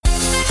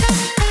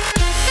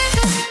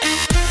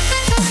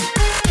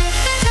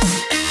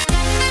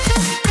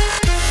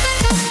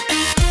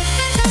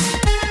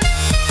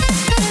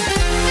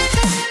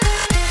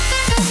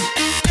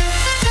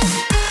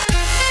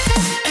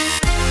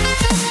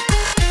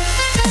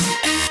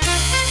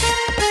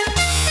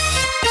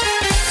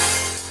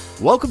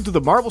Welcome to the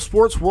Marble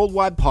Sports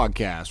Worldwide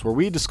podcast, where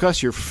we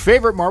discuss your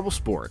favorite marble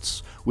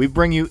sports. We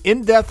bring you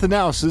in-depth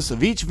analysis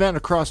of each event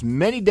across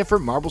many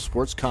different marble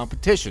sports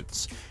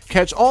competitions.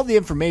 Catch all the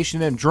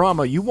information and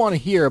drama you want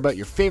to hear about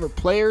your favorite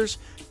players,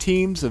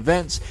 teams,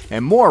 events,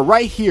 and more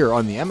right here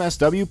on the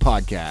MSW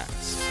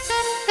podcast.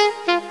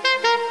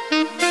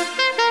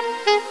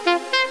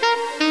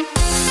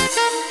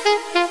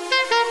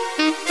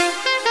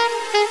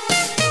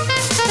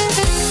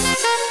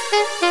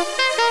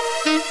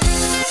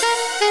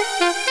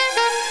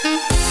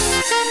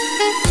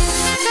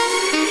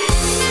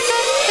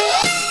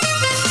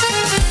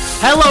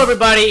 Hello,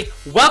 everybody.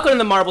 Welcome to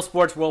the Marble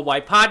Sports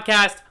Worldwide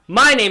podcast.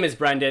 My name is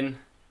Brendan.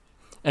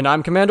 And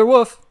I'm Commander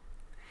Wolf.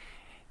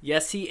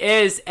 Yes, he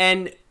is.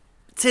 And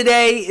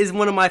today is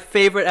one of my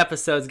favorite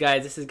episodes,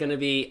 guys. This is going to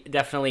be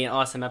definitely an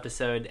awesome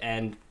episode.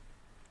 And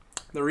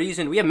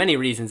we have many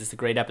reasons it's a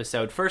great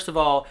episode. First of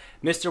all,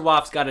 Mr.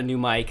 Woff's got a new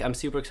mic. I'm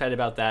super excited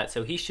about that.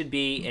 So he should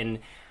be in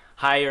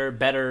higher,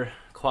 better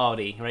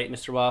quality. Right,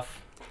 Mr. Woff?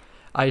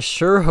 I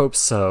sure hope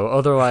so.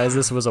 Otherwise,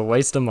 this was a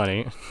waste of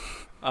money.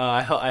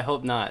 I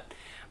hope not.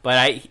 But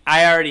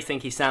I already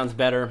think he sounds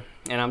better,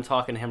 and I'm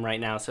talking to him right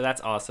now, so that's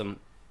awesome.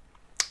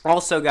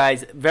 Also,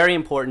 guys, very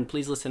important,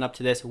 please listen up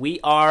to this. We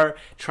are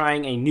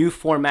trying a new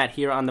format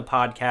here on the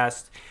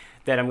podcast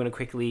that I'm going to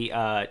quickly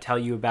tell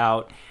you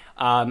about.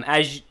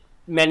 As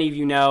many of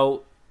you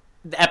know,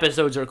 the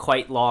episodes are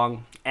quite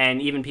long,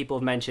 and even people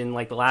have mentioned,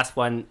 like the last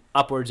one,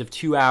 upwards of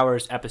 2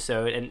 hours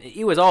episode, and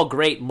it was all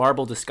great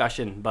marble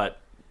discussion, but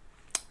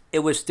it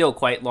was still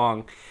quite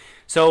long.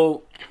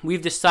 So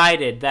we've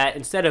decided that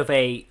instead of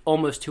a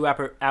almost 2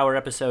 hour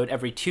episode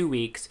every 2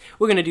 weeks,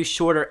 we're going to do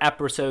shorter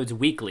episodes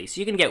weekly. So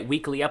you can get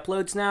weekly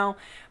uploads now,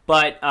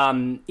 but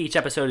each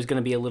episode is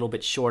going to be a little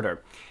bit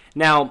shorter.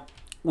 Now,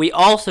 we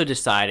also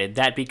decided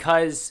that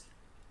because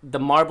the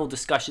marble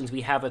discussions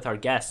we have with our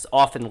guests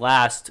often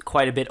last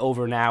quite a bit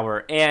over an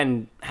hour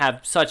and have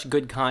such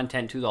good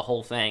content to the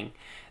whole thing,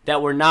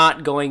 that we're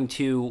not going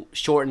to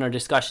shorten our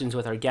discussions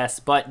with our guests,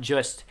 but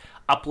just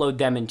upload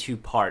them in 2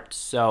 parts.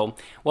 So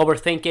what we're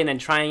thinking and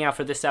trying out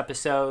for this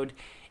episode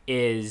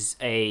is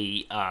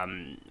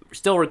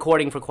still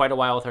recording for quite a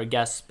while with our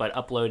guests, but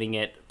uploading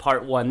it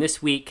part 1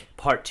 this week,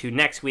 part 2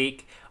 next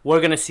week. We're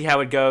going to see how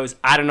it goes.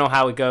 I don't know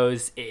how it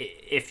goes.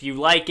 If you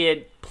like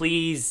it,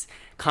 please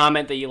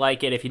comment that you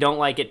like it. If you don't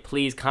like it,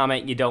 please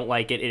comment you don't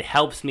like it. It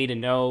helps me to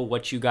know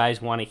what you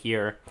guys want to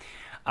hear.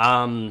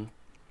 And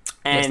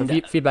yes,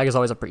 the feedback is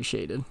always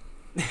appreciated.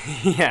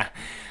 Yeah.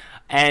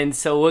 And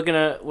so we're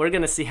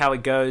gonna see how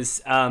it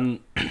goes. A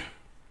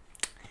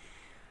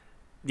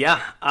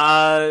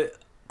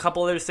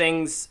couple other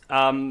things.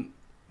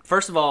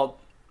 First of all,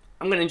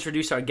 I'm gonna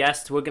introduce our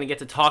guest. We're gonna get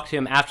to talk to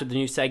him after the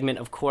new segment,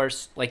 of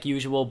course, like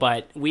usual.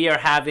 But we are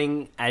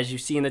having, as you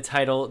see in the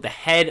title, the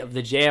head of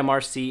the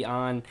JMRC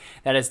on.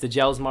 That is the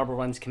Gels Marble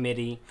Runs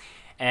Committee.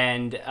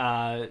 And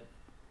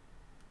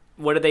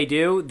what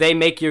do? They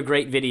make your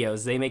great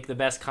videos. They make the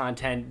best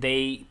content.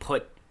 They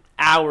put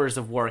hours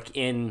of work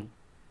in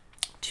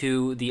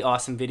to the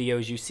awesome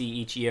videos you see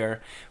each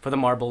year for the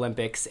Marble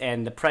Olympics,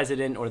 and the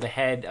president or the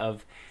head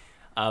of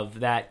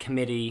that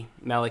committee,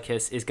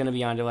 Melikis, is going to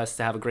be on to us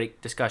to have a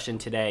great discussion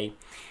today.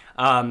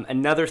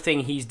 Another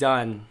thing he's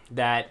done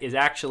that is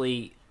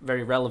actually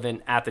very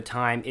relevant at the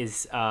time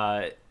is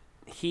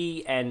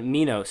he and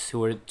Minos,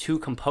 who are 2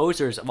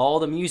 composers of all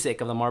the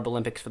music of the Marble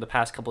Olympics for the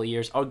past couple of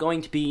years, are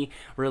going to be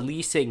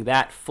releasing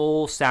that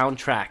full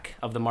soundtrack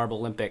of the Marble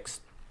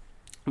Olympics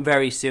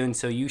very soon,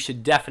 so you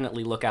should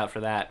definitely look out for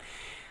that.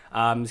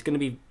 It's gonna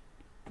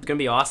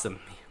be awesome.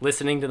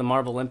 Listening to the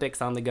Marble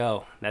Olympics on the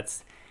go.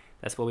 That's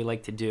what we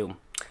like to do.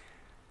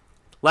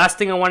 Last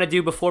thing I want to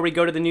do before we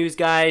go to the news,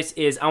 guys,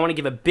 is I want to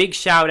give a big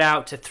shout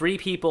out to 3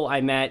 people I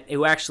met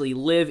who actually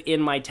live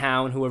in my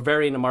town who are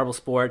very into marble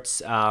sports.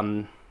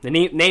 The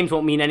names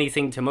won't mean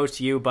anything to most of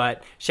you,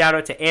 but shout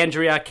out to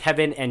Andrea,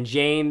 Kevin, and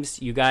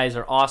James. You guys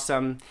are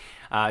awesome.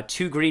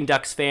 2 Green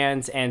Ducks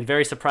fans, and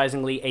very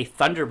surprisingly, a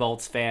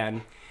Thunderbolts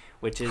fan,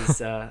 which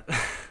is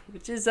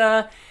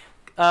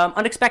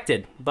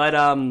unexpected, but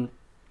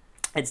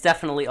it's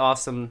definitely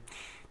awesome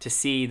to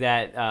see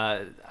that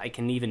I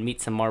can even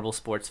meet some marble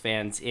sports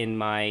fans in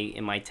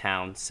my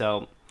town.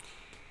 So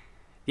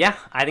yeah,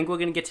 I think we're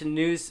gonna get to the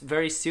news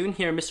very soon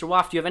here. Mr.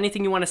 Woff, do you have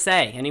anything you want to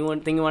say?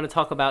 Anything you want to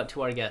talk about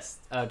to our guests,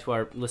 to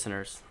our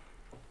listeners?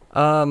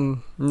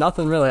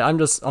 Nothing really. I'm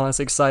just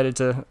honestly excited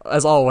to,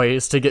 as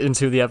always, to get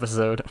into the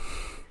episode.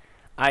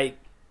 I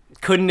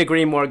couldn't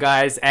agree more,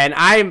 guys, and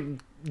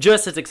I'm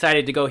just as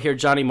excited to go hear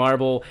Johnny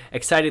Marble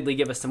excitedly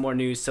give us some more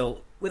news.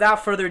 So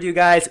without further ado,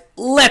 guys,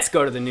 let's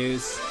go to the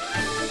news.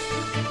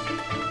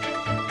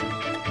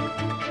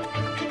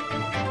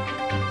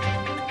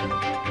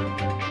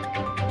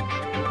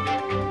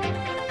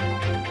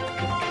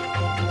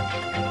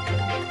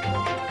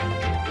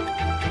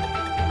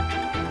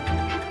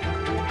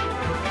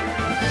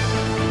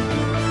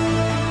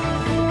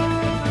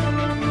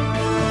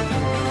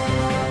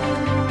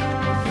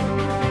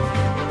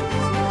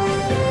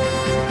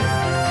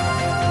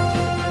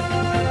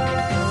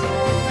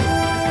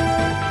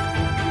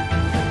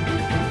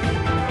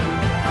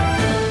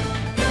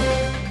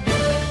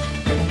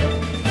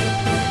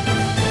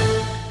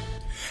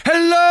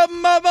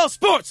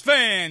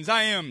 fans,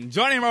 I am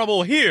Johnny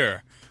Marble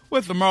here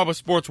with the Marble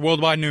Sports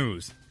Worldwide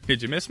News.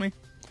 Did you miss me?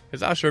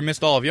 Because I sure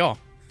missed all of y'all.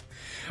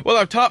 Well,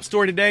 our top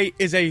story today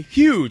is a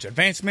huge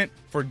advancement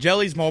for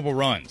Jelly's Marble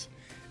Runs.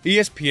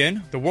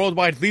 ESPN, the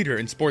worldwide leader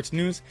in sports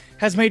news,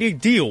 has made a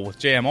deal with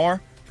JMR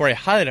for a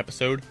highlight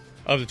episode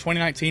of the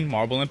 2019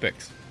 Marble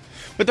Olympics.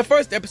 With the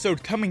first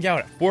episode coming out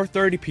at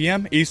 4:30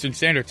 p.m. Eastern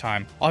Standard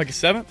Time,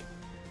 August 7th,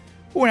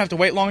 we won't have to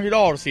wait long at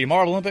all to see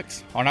Marble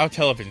Olympics on our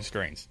television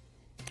screens.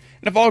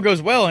 And if all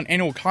goes well, an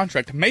annual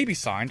contract may be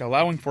signed,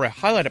 allowing for a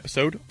highlight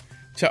episode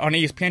on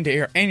ESPN to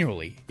air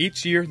annually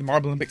each year the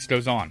Marble Olympics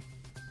goes on.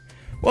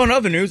 Well, in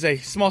other news, a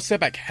small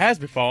setback has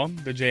befallen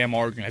the JMR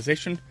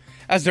organization,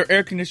 as their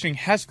air conditioning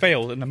has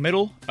failed in the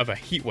middle of a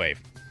heat wave,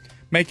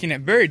 making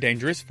it very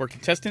dangerous for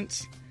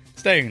contestants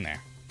staying there.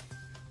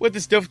 With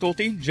this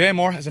difficulty,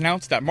 JMR has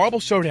announced that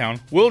Marble Showdown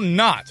will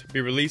not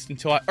be released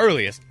until at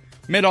earliest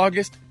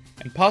mid-August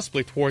and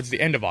possibly towards the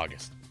end of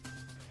August.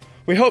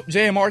 We hope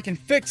JMR can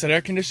fix that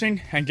air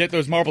conditioning and get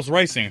those marbles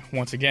racing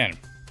once again.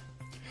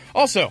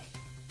 Also,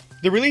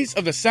 the release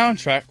of the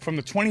soundtrack from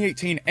the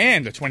 2018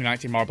 and the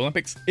 2019 Marble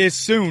Olympics is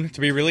soon to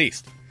be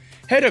released.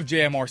 Head of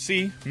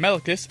JMRC,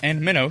 Melikus,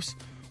 and Minos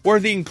were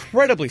the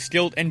incredibly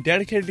skilled and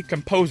dedicated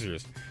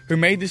composers who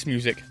made this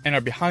music and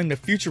are behind the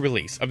future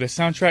release of this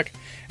soundtrack,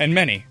 and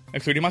many,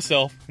 including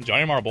myself and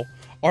Johnny Marble,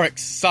 are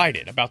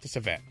excited about this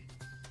event.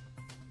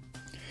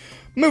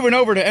 Moving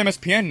over to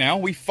MSPN now,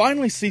 we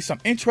finally see some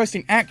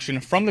interesting action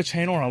from the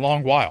channel in a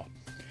long while.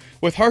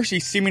 With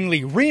Hershey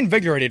seemingly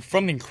reinvigorated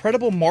from the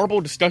incredible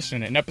Marble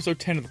discussion in episode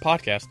 10 of the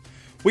podcast,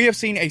 we have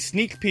seen a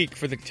sneak peek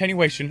for the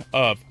continuation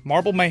of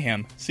Marble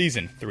Mayhem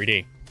Season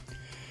 3D.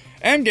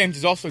 M Games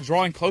is also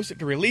drawing closer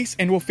to release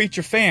and will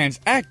feature fans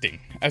acting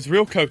as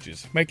real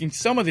coaches, making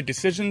some of the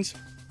decisions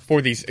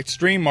for these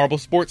extreme marble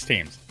sports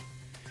teams.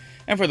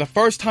 And for the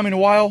first time in a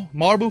while,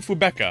 Marble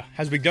Fubeka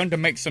has begun to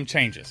make some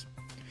changes.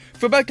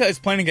 Fubeka is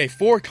planning a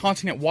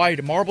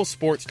 4-continent-wide marble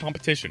sports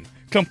competition,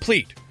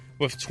 complete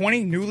with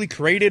 20 newly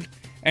created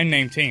and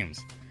named teams.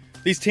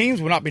 These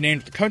teams will not be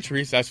named the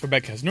countries as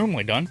Fubeka has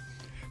normally done,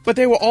 but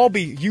they will all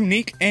be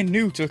unique and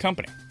new to the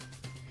company.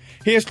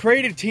 He has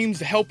created teams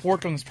to help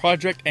work on this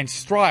project and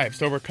strives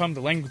to overcome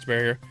the language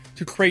barrier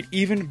to create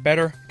even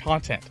better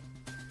content.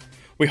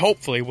 We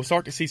hopefully will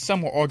start to see some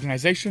more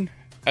organization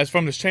as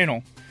from this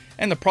channel,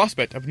 and the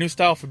prospect of new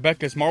style for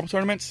Becca's marble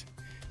tournaments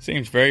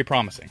seems very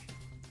promising.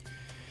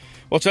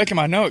 Well, checking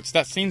my notes,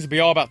 that seems to be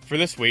all about for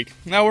this week.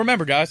 Now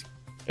remember guys,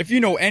 if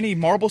you know any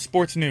marble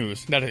sports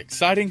news that is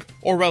exciting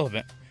or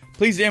relevant,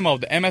 please email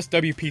the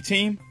MSWP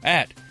team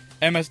at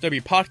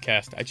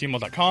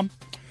mswpodcast@gmail.com.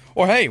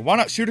 Or hey, why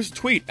not shoot us a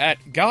tweet at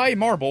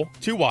GuyMarble,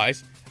 2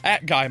 Ys,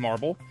 at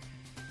GuyMarble,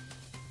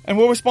 and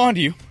we'll respond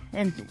to you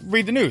and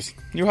read the news.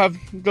 You'll have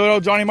good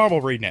old Johnny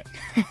Marble reading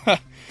it.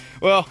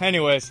 Well,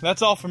 anyways,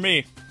 that's all for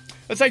me.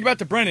 Let's take it back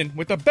to Brendan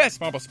with the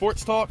best marble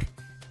sports talk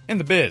in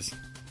the biz.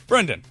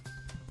 Brendan.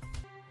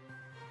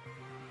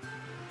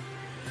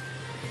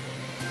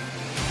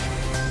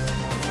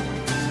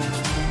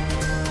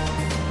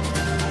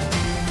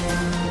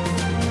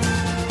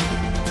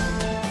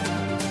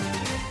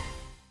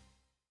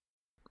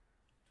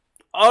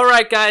 All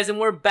right, guys, and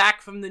we're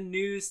back from the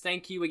news.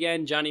 Thank you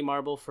again, Johnny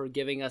Marble, for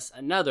giving us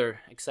another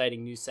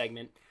exciting news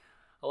segment.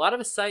 A lot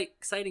of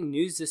exciting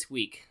news this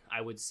week,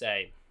 I would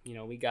say. You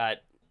know, we got,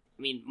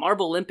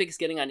 Marble Olympics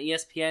getting on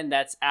ESPN.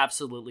 That's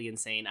absolutely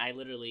insane. I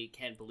literally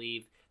can't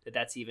believe that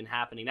that's even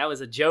happening. That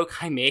was a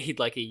joke I made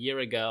like a year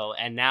ago,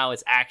 and now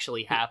it's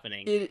actually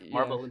happening.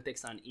 Marble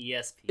Olympics on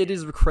ESPN. It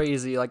is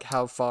crazy, like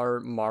how far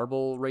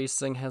marble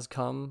racing has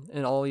come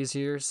in all these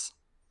years.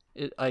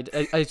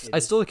 I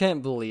still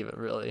can't believe it,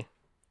 really.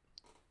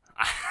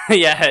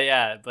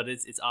 yeah, but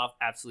it's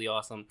absolutely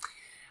awesome.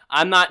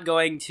 I'm not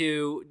going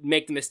to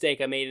make the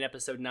mistake I made in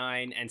episode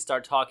 9 and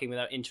start talking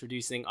without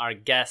introducing our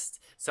guest,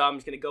 so I'm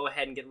just going to go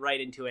ahead and get right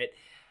into it.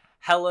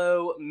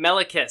 Hello,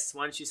 Melikus.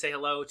 Why don't you say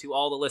hello to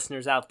all the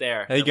listeners out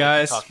there? Hey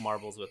guys, talk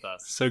marbles with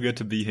us. So good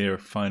to be here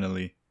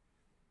finally.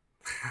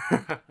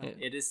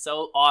 It is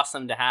so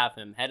awesome to have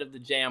him, head of the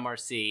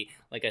JMRC.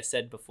 Like I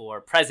said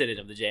before, president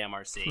of the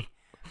JMRC. He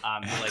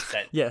likes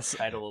that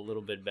title a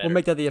little bit better. We'll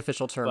make that the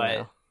official term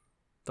now.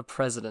 The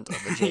president of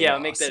the JMRC. Yeah,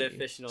 make that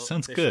official.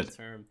 Sounds official good.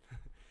 Term.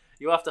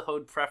 You have to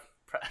hold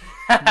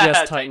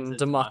Yes, Titan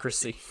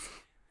democracy.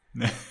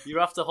 You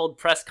have to hold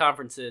press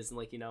conferences and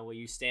where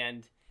you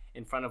stand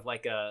in front of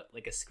like a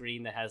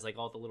screen that has like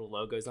all the little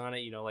logos on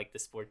it, like the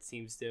sports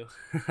teams do.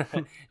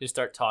 Just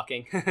start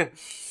talking.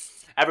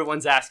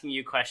 Everyone's asking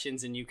you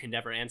questions and you can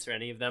never answer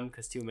any of them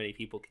because too many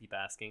people keep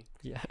asking.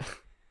 Yeah.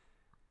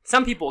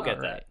 Some people get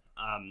that.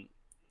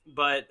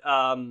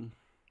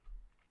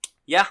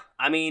 Yeah,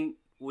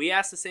 we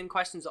asked the same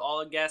questions to all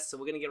our guests, so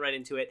we're going to get right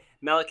into it.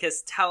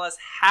 Melikus, tell us,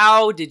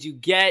 how did you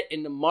get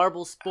into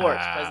marble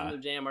sports? President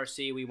of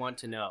JMRC, we want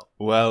to know.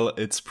 Well,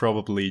 it's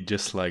probably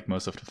just like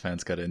most of the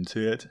fans got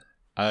into it.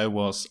 I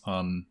was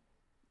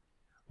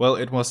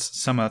it was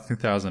summer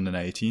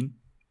 2018,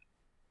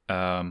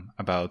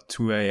 about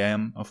 2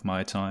 a.m. of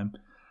my time.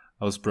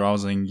 I was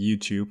browsing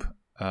YouTube,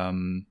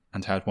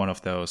 and had one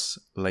of those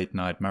late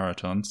night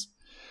marathons.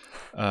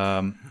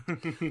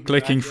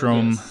 Clicking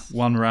from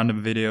one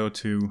random video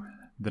to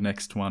the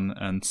next one,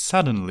 and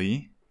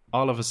suddenly,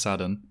 all of a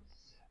sudden,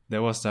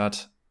 there was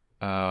that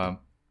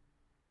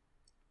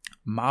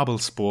marble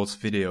sports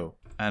video,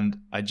 and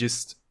I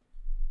just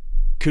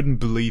couldn't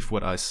believe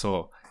what I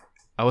saw.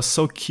 I was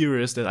so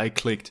curious that I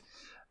clicked,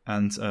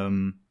 and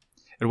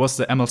it was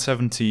the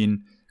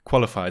ML17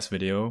 qualifiers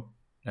video.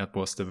 That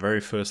was the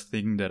very first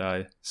thing that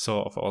I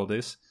saw of all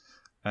this,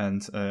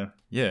 and I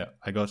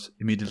got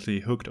immediately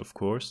hooked, of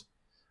course.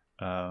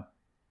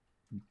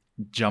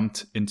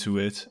 Jumped into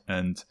it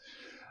and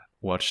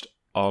watched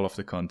all of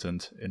the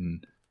content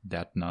in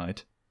that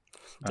night.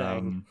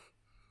 Dang.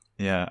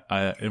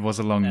 It was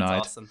a long That's night.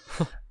 awesome.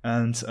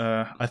 And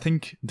I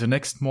think the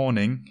next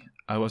morning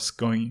I was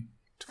going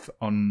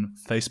on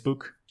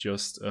Facebook,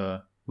 just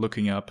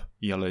looking up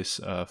Jelle's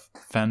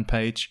fan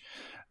page,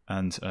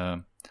 and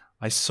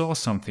I saw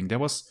something. There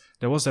was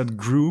that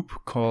group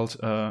called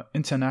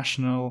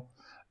International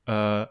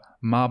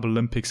Marble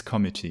Olympics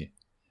Committee.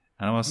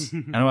 And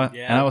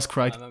I was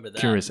quite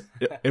curious.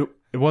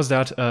 It was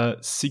that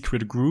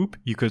secret group.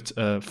 You could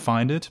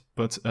find it,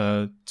 but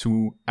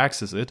to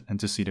access it and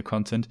to see the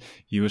content,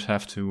 you would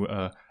have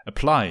to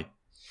apply.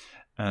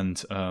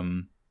 And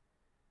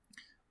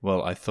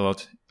I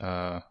thought,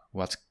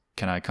 what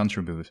can I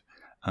contribute?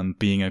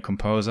 Being a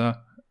composer,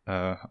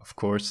 of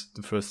course,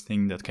 the first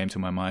thing that came to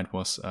my mind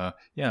was,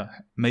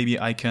 maybe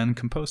I can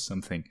compose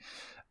something.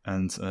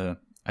 And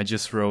I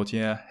just wrote,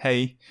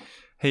 hey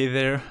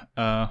there.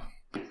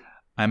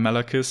 I'm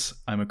Malakus,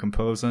 I'm a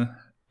composer.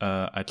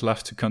 I'd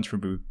love to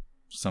contribute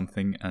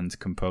something and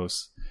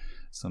compose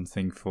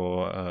something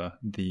for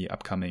the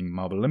upcoming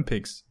Marble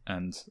Olympics,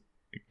 and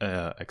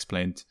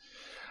explained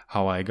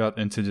how I got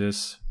into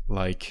this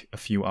like a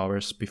few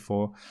hours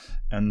before.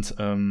 And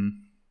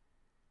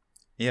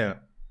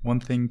one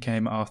thing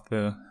came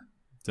after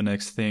the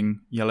next thing.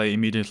 Jelle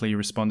immediately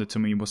responded to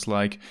me, was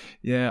like,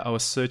 I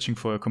was searching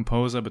for a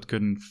composer but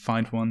couldn't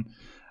find one.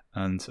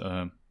 And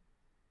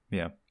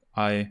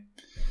I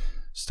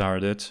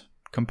started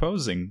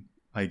composing,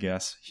 I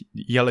guess.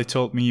 Jelle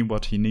told me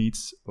what he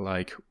needs,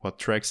 like what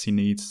tracks he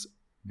needs,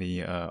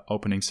 the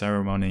opening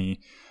ceremony,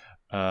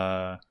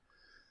 the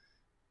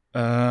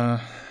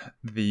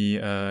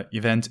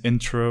event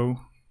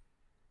intro,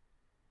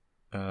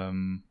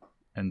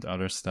 and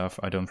other stuff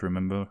I don't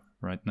remember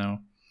right now,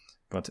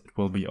 but it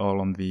will be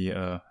all on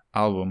the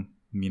album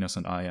Minos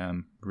and I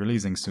am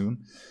releasing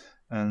soon.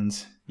 And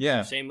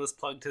shameless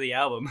plug to the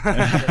album.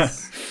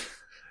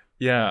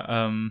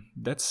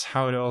 That's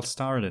how it all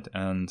started.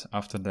 And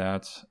after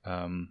that,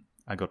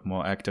 I got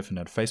more active in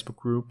that Facebook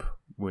group,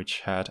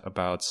 which had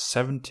about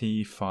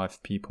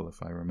 75 people,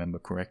 if I remember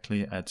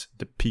correctly, at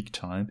the peak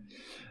time.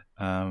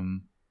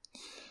 And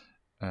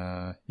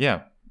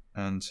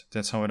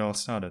that's how it all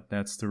started.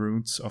 That's the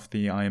roots of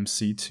the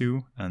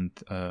IMC2, and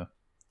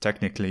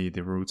technically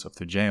the roots of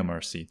the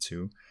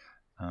JMRC2.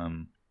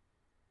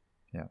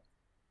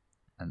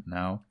 And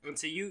now... And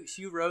so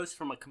you rose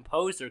from a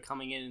composer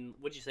coming in,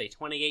 what'd you say,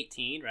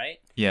 2018, right?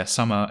 Yeah,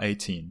 summer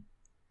 18.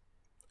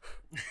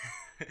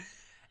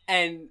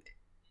 And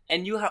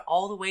you are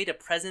all the way to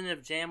president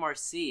of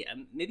JMRC.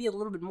 Maybe a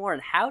little bit more.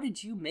 And how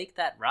did you make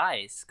that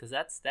rise? Because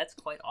that's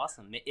quite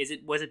awesome.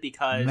 Was it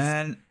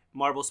because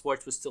Marble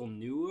Sports was still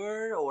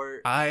newer,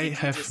 or I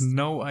have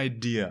no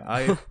idea.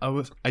 I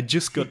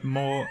just got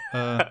more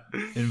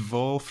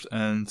involved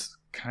and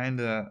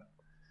kind of,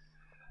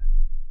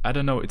 I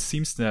don't know. It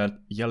seems that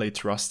Jelle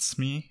trusts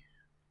me,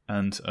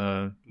 and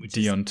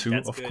Dion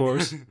too, of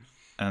course,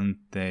 and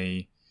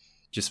they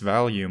just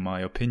value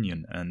my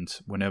opinion. And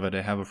whenever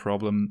they have a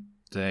problem,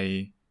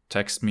 they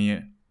text me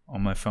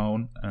on my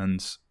phone,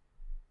 and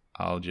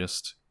I'll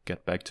just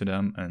get back to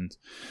them, and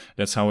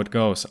that's how it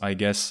goes, I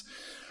guess.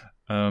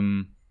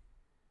 That's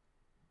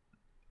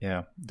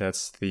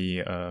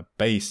the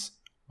base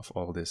of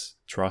all this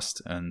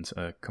trust and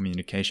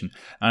communication,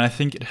 and I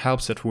think it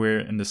helps that we're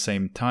in the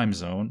same time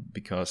zone,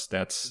 because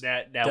that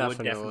would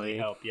definitely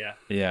help.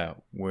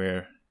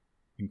 We're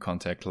in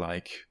contact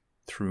like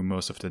through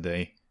most of the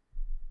day,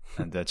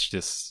 and that's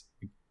just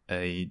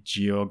a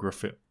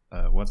geographical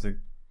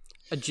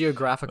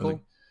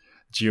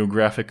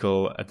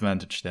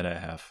advantage that I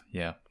have.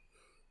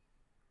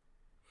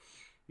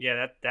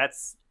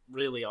 That's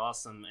really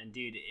awesome. And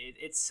dude,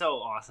 it's so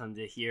awesome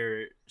to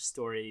hear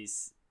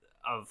stories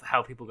of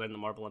how people go to the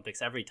Marble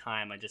Olympics every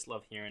time. I just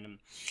love hearing them.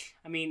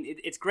 I mean,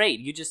 it's great.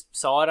 You just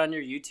saw it on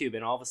your YouTube,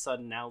 and all of a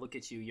sudden now look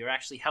at you. You're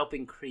actually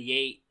helping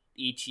create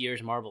each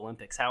year's Marble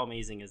Olympics. How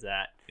amazing is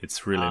that?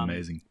 It's really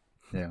amazing.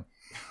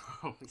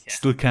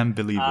 Still can't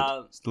believe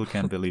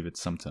it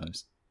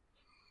sometimes.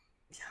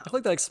 I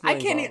think that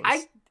explains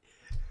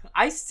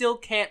I still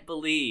can't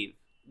believe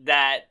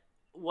that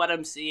what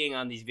I'm seeing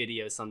on these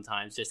videos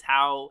sometimes, just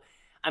how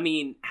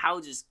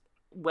just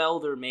well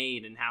they're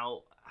made and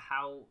how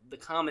the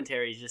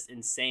commentary is just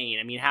insane.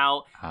 I mean,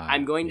 how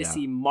I'm going to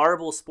see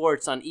Marble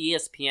Sports on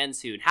ESPN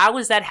soon. How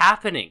is that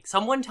happening?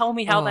 Someone tell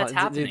me how that's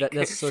happening. Dude,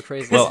 that's so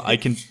crazy. Well, I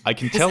can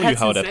tell you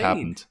how insane. that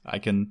happened. I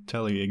can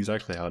tell you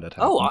exactly how that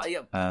happened. Oh,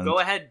 yeah. Go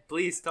ahead,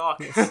 please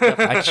talk.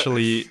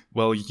 Actually,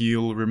 well,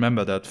 you'll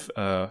remember that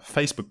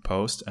Facebook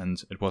post,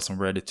 and it was on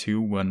Reddit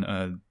too,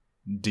 when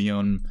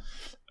Dion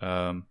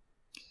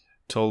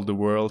told the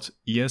world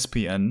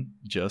ESPN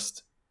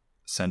just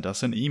sent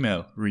us an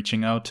email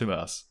reaching out to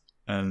us.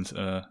 And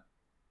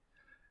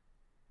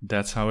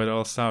that's how it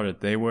all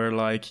started. They were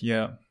like,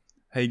 yeah,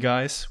 hey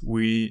guys,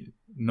 we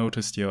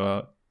noticed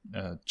your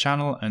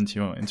channel and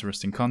your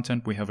interesting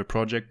content. We have a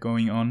project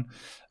going on,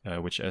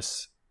 which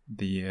is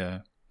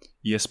the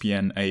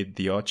ESPN 8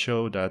 The Odd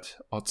Show, that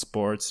Odd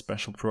Sports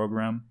special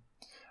program.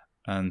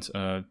 And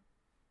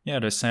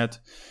they said,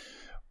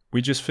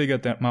 we just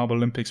figured that Marble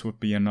Olympics would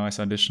be a nice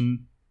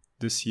addition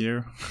this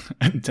year.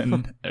 And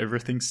then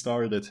everything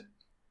started.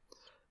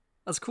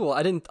 That's cool.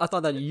 I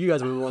thought that you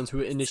guys were the ones who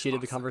initiated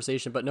the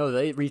conversation, but no,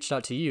 they reached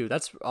out to you.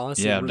 That's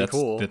honestly really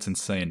cool. That's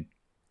insane.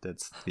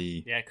 That's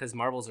the because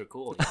marbles are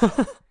cool.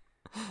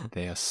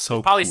 They are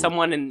so probably cool.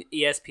 someone in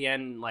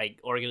ESPN like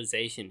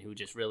organization who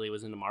just really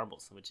was into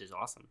marbles, which is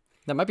awesome.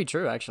 That might be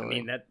true, actually.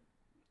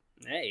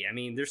 I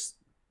mean, there's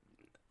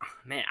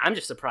man, I'm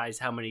just surprised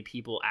how many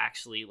people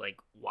actually like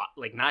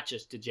not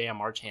just the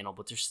JMR channel,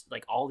 but there's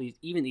like all these,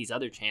 even these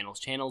other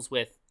channels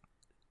with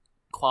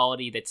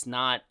quality that's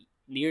not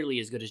nearly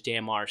as good as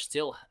JMR,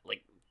 still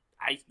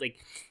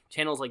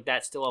channels like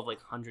that still have like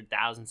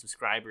 100,000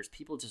 subscribers.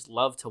 People just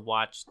love to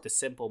watch the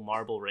simple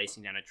marble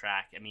racing down a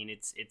track. I mean,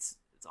 it's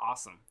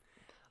awesome.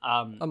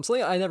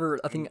 Something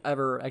I think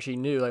ever actually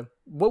knew. Like,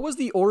 what was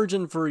the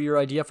origin for your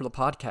idea for the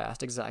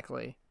podcast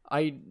exactly?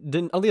 I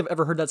don't think I've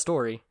ever heard that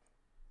story.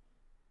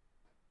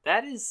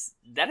 That is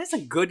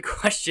a good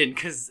question,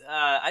 because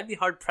I'd be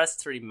hard pressed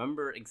to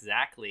remember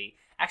exactly.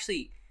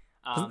 Actually.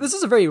 This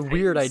is a very Titan's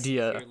weird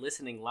idea. You're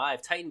listening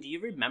live. Titan, do you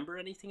remember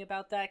anything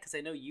about that? Because I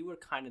know you were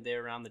kind of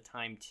there around the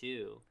time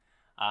too.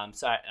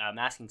 So I'm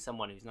asking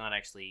someone who's not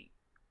actually.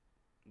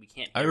 We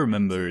can't. I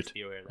remember it.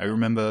 I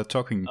remember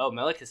talking. Oh,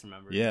 Melikus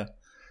remembers. Yeah,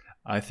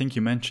 I think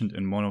you mentioned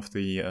in one of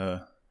the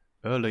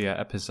earlier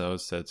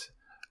episodes that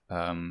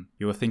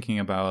you were thinking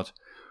about.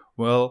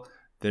 Well,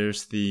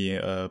 there's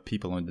the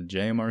people on the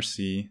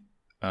JMRC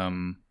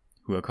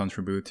who are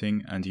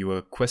contributing, and you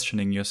were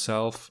questioning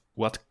yourself.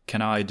 What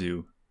can I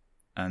do?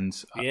 And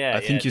I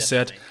think you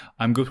said,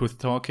 I'm good with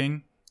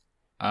talking.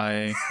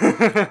 I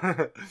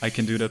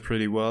can do that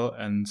pretty well.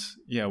 And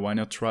yeah, why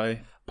not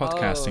try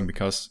podcasting?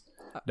 Because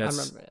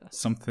that's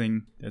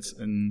something that's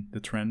in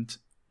the trend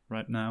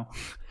right now.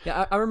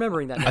 Yeah, I'm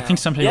remembering that now. I think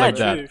something like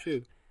that.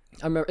 True.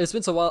 I remember it's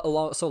been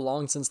so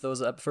long since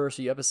those first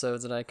few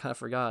episodes, and I kind of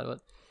forgot. But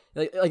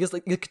I guess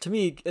to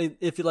me,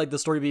 if you like the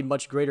story be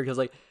much greater, because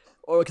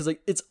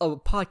it's a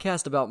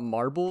podcast about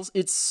marbles.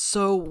 It's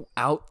so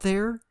out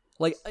there.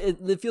 Like,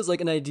 it feels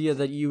like an idea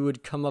that you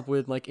would come up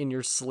with, like, in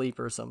your sleep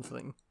or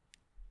something.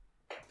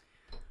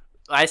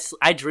 I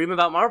dream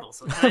about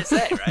marbles. What can I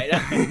say,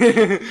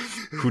 right?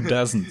 Who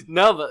doesn't?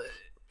 No, but...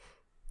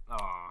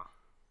 Aw.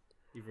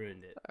 You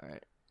ruined it. All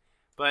right.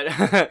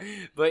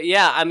 But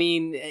yeah, I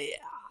mean,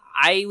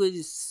 I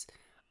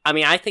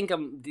think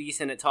I'm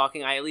decent at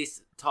talking. I at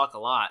least talk a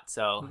lot,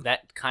 so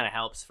that kind of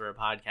helps for a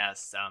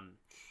podcast.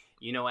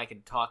 I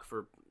could talk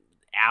for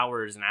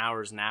hours and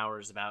hours and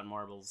hours about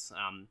marbles.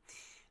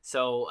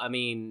 So, I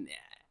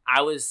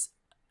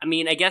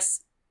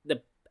guess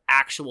the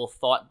actual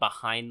thought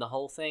behind the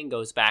whole thing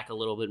goes back a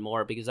little bit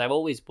more, because I've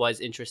always was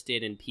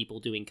interested in people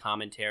doing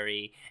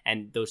commentary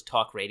and those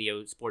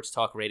sports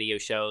talk radio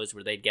shows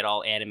where they'd get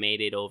all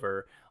animated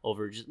over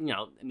just,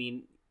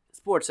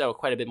 sports that were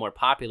quite a bit more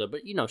popular,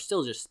 but,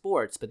 still just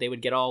sports, but they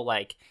would get all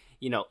like,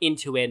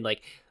 into it,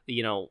 like,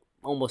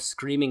 almost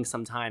screaming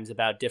sometimes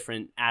about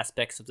different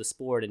aspects of the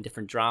sport and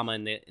different drama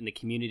in the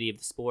community of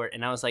the sport.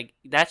 And I was like,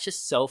 that's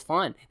just so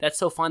fun. That's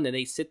so fun that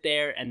they sit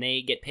there and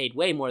they get paid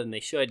way more than they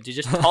should to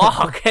just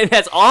talk. And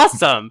that's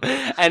awesome.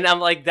 And I'm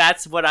like,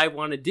 that's what I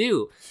want to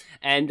do.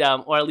 And,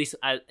 or at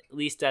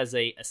least as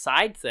a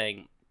side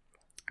thing.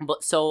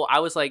 But so I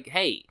was like,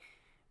 hey,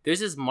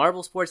 there's this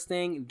Marble Sports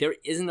thing. There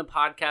isn't a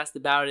podcast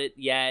about it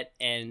yet.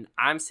 And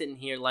I'm sitting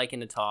here liking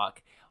to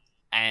talk.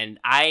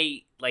 And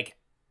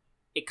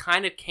it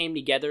kind of came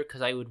together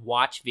because I would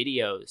watch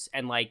videos,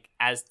 and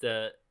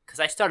because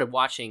I started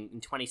watching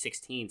in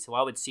 2016, so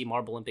I would see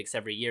Marble Olympics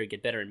every year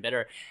get better and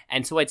better.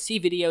 And so I'd see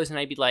videos and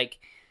I'd be like,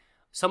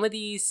 some of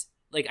these,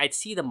 like, I'd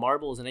see the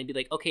marbles and I'd be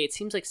like, okay, it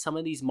seems like some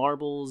of these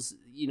marbles,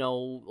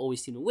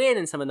 always seem to win,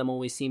 and some of them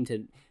always seem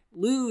to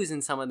lose,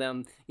 and some of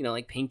them,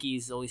 like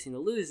Pinkies always seem to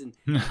lose. And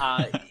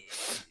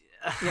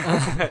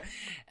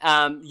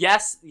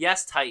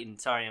yes, Titan.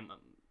 Sorry, I'm a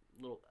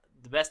little.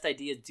 The best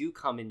ideas do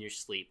come in your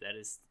sleep. That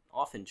is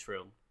often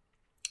true.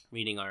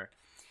 Reading our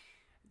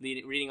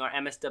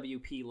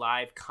MSWP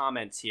Live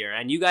comments here,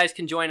 and you guys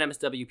can join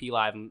MSWP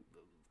Live. I'm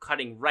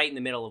cutting right in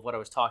the middle of what I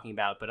was talking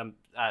about, but I'm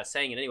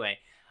saying it anyway.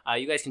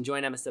 You guys can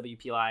join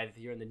MSWP Live if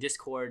you're in the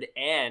Discord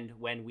and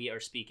when we are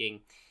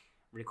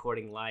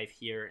recording live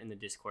here in the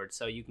Discord.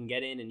 So you can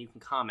get in and you can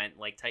comment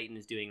like Titan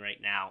is doing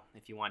right now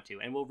if you want to.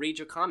 And we'll read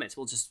your comments.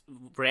 We'll just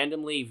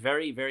randomly,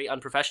 very, very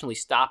unprofessionally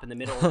stop in the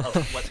middle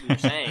of what you're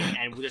saying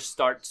and we'll just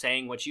start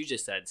saying what you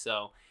just said.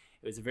 So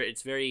it's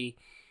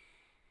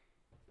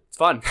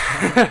fun.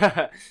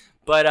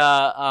 But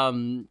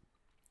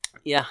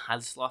yeah, I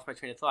just lost my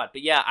train of thought.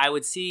 But yeah, I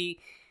would see,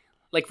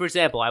 like, for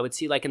example, I would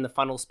see, like, in the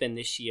funnel spin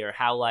this year,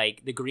 how,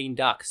 like, the green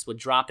ducks would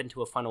drop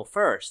into a funnel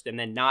first and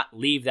then not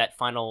leave that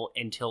funnel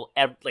until,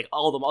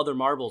 all the other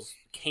marbles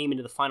came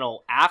into the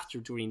funnel after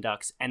green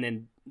ducks, and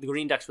then the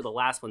green ducks were the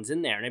last ones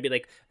in there. And I'd be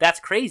like,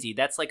 that's crazy.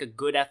 That's, like, a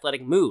good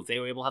athletic move. They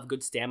were able to have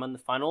good stamina on the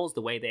funnels,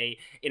 the way they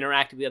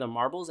interacted with the other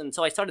marbles. And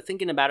so I started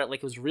thinking about it like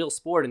it was real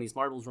sport, and these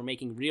marbles were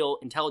making real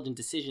intelligent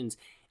decisions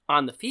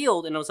on the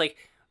field. And I was like,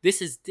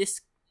 this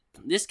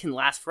can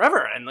last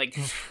forever. And, like,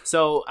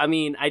 so, I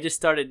mean, I just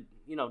started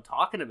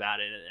talking about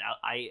it.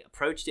 I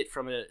approached it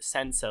from a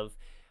sense of,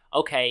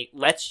 okay,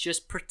 let's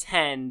just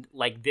pretend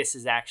like this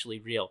is actually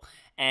real,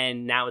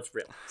 and now it's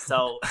real.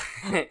 So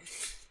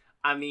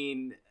I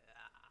mean,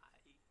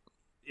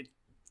 it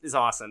is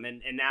awesome.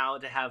 And now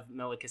to have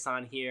Melikus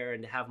on here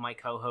and to have my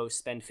co-host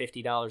spend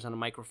 $50 on a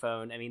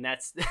microphone, I mean,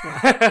 that's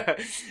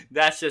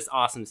that's just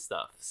awesome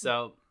stuff.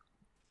 So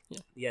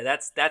yeah,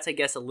 that's I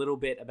guess a little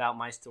bit about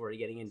my story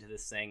getting into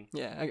this thing.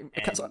 Yeah,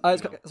 I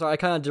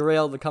kind of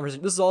derailed the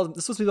conversation. This was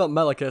supposed to be about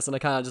Melikus, and I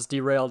kind of just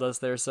derailed us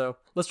there. So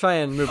let's try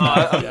and move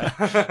on.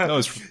 No,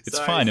 it's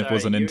fine. It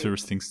was an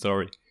interesting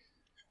story.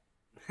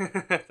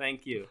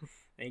 Thank you,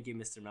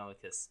 Mr.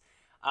 Melikus.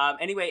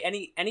 Anyway,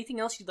 anything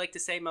else you'd like to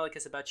say,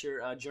 Melikus, about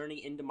your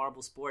journey into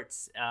marble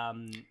sports?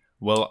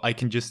 Well, I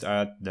can just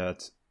add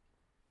that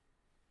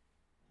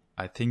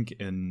I think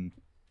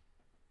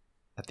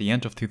at the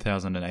end of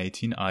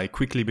 2018, I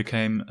quickly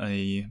became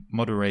a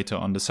moderator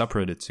on the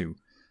subreddit too.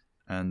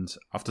 And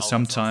after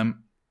some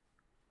time,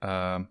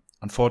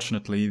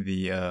 unfortunately,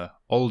 the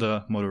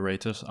older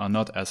moderators are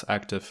not as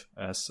active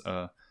as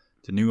the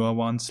newer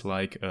ones,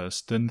 like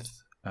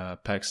Stinth.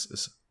 Pax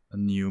is a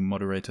new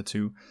moderator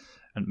too,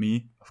 and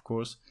me, of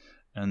course.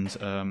 And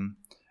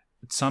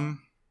at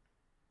some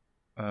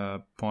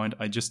point,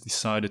 I just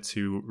decided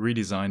to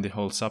redesign the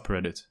whole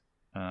subreddit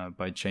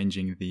by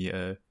changing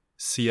the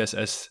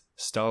CSS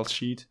style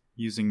sheet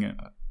using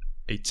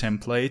a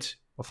template,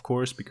 of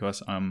course,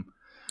 because I'm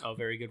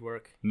very good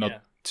work.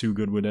 Not too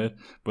good with it,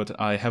 but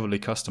I heavily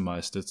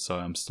customized it, so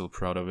I'm still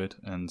proud of it.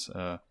 And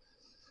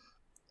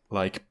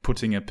like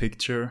putting a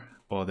picture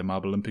or the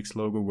Marble Olympics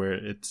logo where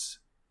it's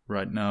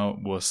right now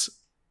was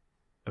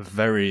a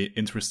very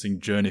interesting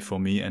journey for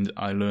me, and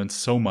I learned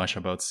so much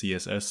about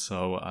CSS,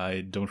 so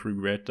I don't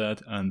regret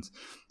that, and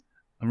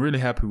I'm really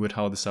happy with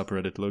how the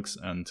subreddit looks.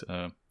 And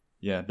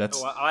yeah,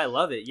 that's. Oh, I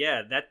love it.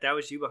 Yeah, that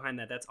was you behind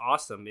that. That's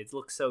awesome. It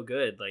looks so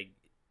good. Like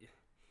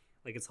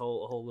it's a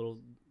whole little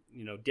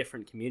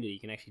different community. You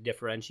can actually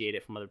differentiate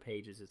it from other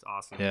pages. It's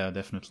awesome. Yeah,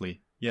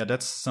 definitely. Yeah,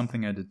 that's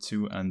something I did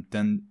too. And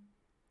then,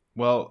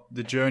 well,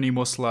 the journey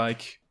was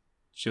like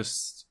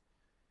just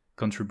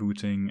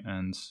contributing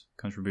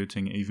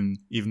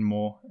even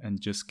more, and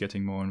just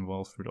getting more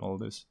involved with all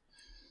this.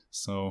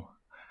 So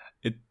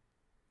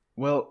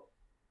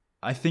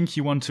I think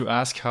you want to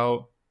ask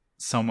how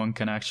someone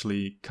can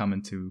actually come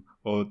into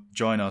or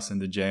join us in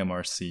the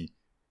JMRC,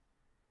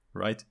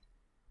 right?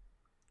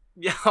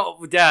 Yeah,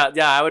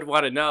 I would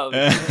want to know. So,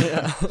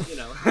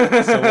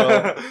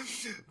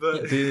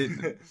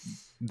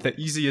 the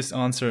easiest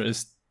answer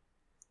is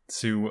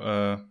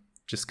to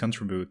just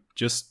contribute,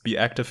 just be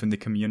active in the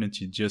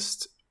community,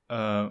 just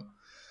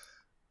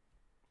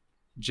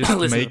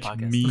make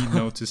me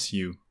notice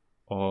you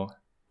or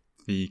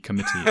the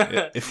committee.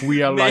 If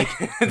we are like,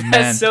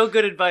 that's so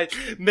good advice.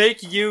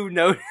 Make you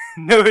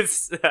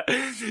notice,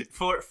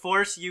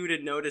 force you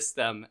to notice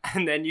them,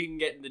 and then you can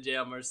get in the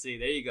JMRC.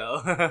 There you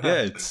go.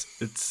 Yeah,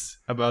 it's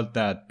about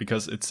that,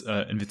 because it's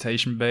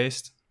invitation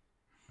based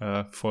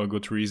for a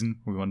good reason.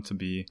 We want to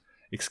be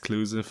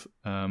exclusive,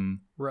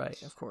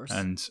 right? Of course.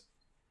 And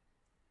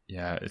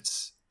yeah,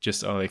 it's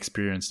just our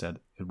experience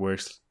that it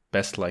works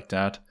best like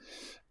that.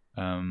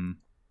 Yeah,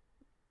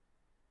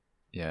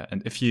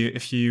 and if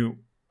you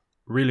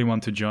really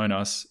want to join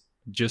us,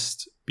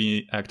 just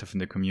be active in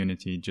the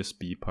community, just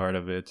be part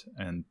of it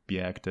and be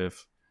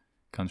active,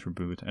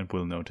 contribute, and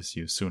we'll notice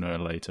you sooner or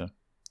later.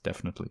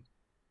 Definitely.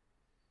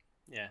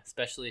 Yeah,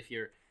 especially if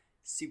you're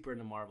super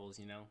into marbles,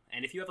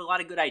 and if you have a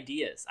lot of good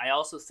ideas. I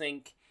also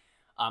think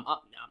I'm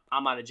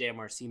not a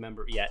JMRC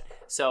member yet,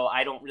 so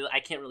I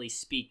can't really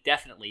speak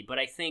definitely, but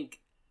I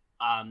think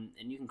and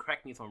you can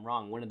correct me if I'm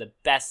wrong, one of the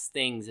best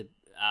things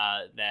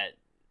that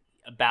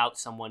about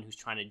someone who's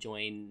trying to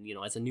join,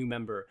 as a new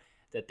member,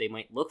 that they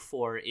might look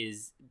for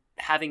is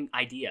having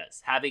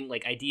ideas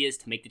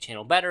to make the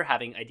channel better,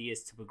 having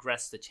ideas to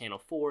progress the channel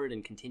forward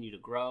and continue to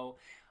grow.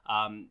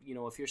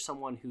 If you're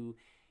someone who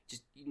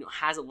just,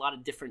 has a lot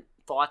of different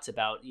thoughts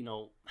about,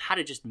 how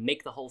to just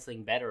make the whole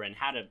thing better and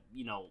how to,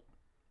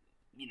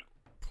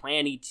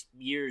 plan each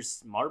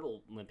year's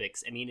Marble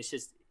Olympics. I mean, it's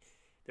just,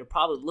 they're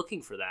probably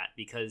looking for that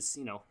because,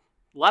 a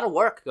lot of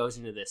work goes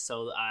into this.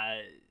 So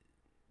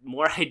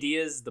more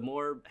ideas, the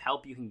more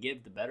help you can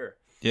give, the better.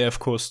 Yeah, of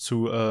course,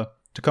 to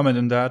comment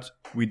on that,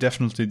 we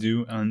definitely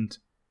do, and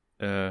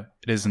it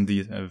is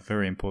indeed a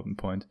very important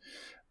point.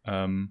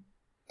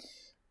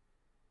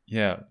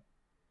 Yeah,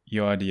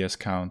 your ideas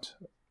count.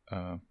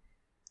 Of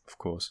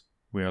course,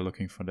 we are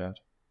looking for that.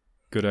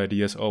 Good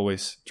ideas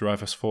always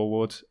drive us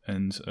forward,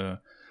 and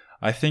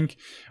I think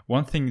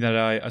one thing that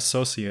I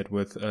associate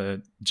with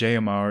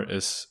JMR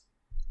is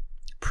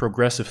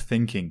progressive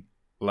thinking.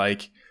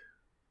 Like,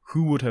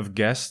 who would have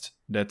guessed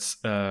that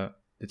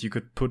you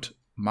could put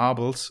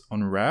marbles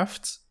on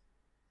rafts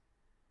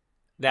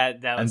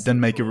that and was then so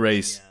make a cool.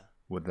 race Yeah.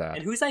 with that?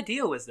 And whose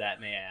idea was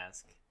that, may I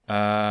ask?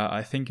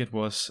 I think it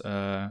was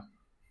I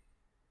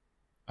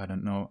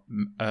don't know,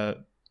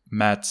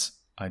 Matt's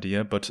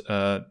idea, but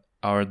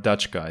our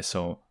Dutch guy,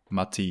 so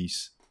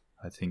Matthijs,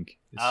 I think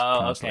it's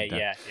pronounced okay, like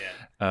that.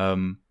 yeah.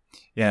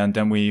 Yeah, and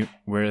then we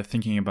were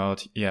thinking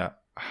about,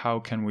 how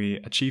can we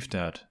achieve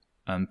that?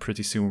 And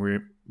pretty soon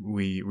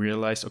we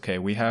realized, okay,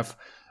 we have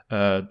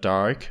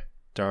Dark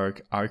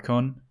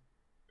Icon,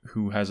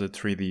 who has a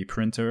 3D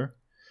printer,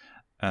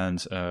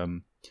 and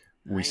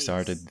we Nice.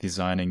 started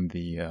designing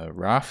the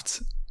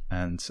rafts,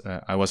 and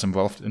I was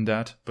involved in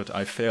that, but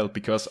I failed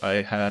because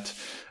I had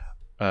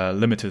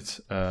limited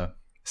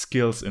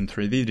skills in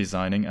 3D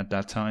designing at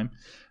that time.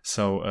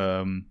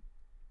 So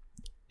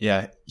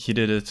he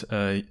did it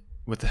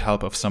with the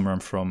help of someone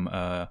from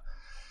a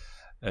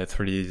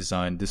 3D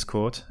design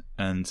Discord,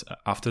 and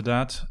after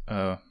that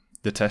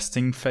the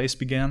testing phase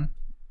began,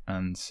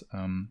 and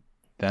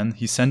then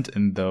he sent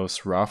in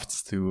those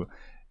rafts to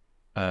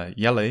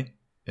Jelle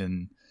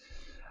in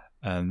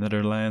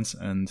Netherlands,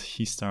 and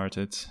he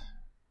started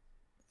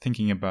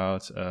thinking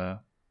about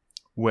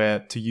where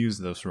to use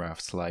those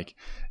rafts, like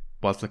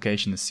what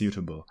location is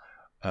suitable,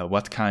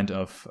 what kind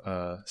of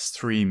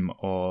stream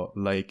or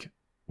lake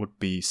would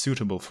be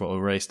suitable for a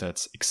race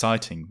that's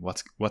exciting,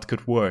 what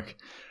could work.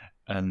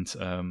 And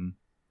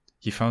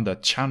he found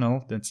that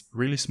channel, that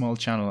really small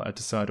channel at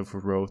the side of a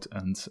road,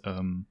 and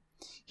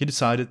he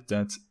decided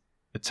that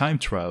a time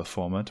trial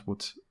format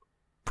would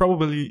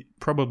probably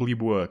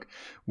work.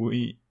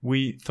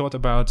 We thought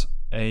about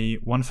a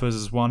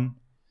 1-versus-1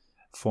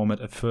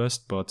 format at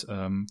first, but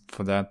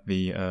for that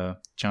the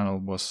channel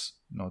was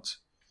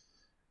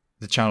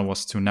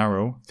too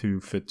narrow to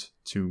fit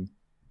two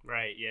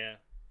Right, yeah.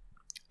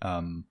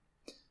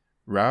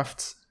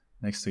 rafts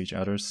next to each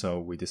other, so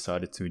we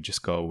decided to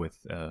just go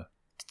with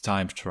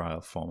time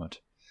trial format.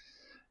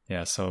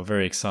 Yeah, so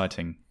very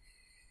exciting.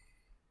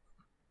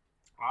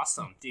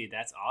 Awesome, dude.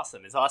 That's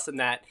awesome. It's awesome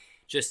that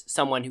just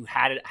someone who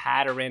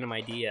had a random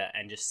idea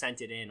and just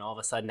sent it in, all of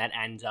a sudden that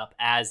ends up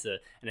as an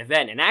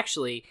event. And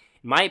actually,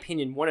 in my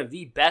opinion, one of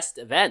the best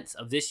events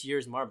of this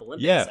year's Marble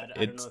Olympics. Yeah,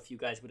 I don't know if you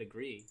guys would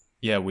agree.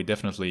 Yeah, we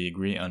definitely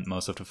agree, and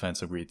most of the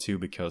fans agree too,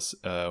 because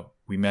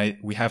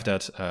we have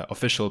that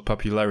official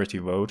popularity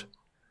vote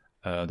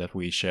that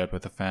we shared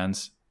with the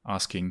fans,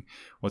 asking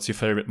what's your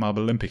favorite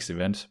Marble Olympics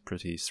event.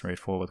 Pretty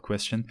straightforward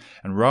question,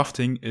 and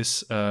rafting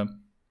is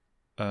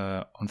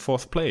on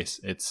fourth place.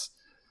 It's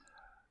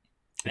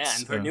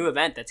and for a new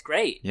event, that's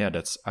great. Yeah,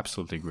 that's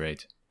absolutely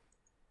great.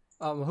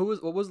 What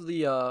was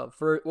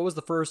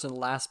the first and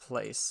last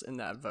place in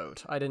that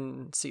vote? I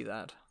didn't see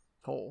that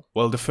poll.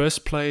 Well, the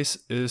first place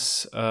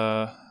is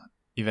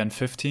event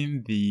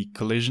 15, the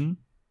Collision.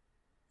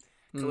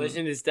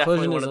 Collision is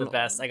definitely Collision one is of the an-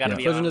 best. I gotta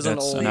be Collision honest. is an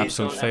That's old- an Please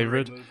absolute Don't ever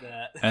favorite. remove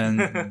that. And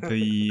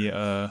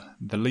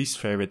the least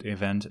favorite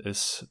event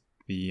is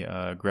the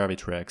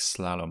Gravitrax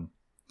Slalom.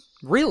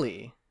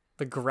 Really?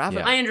 The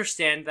gravity? Yeah. I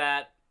understand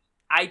that.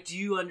 I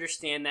do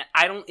understand that.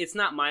 It's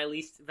not my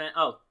least event.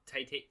 Oh,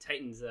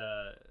 Titan's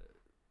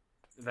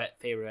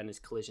favorite event is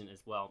Collision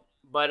as well.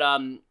 But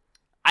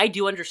I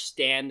do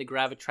understand the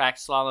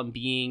Gravitrax Slalom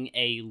being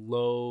a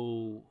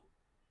low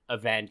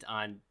event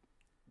on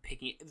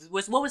picking.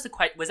 Was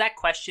that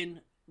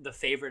question the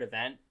favorite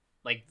event?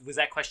 Like, was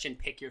that question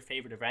pick your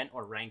favorite event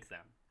or rank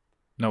them?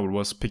 No, it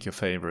was pick your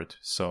favorite.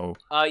 So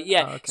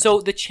Yeah. Okay.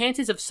 So the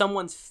chances of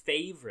someone's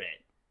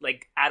favorite,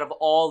 like out of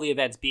all the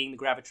events, being the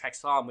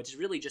Gravitrax Slalom, which is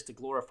really just a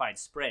glorified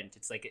sprint.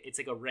 It's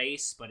like a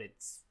race, but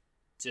it's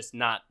just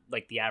not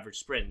like the average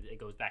sprint. It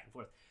goes back and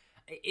forth.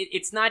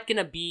 It's not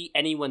gonna be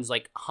anyone's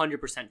like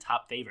 100%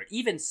 top favorite.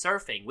 Even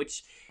surfing,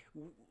 which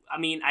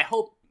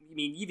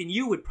even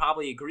you would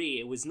probably agree,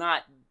 it was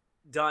not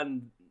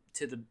done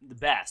to the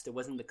best. It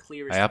wasn't the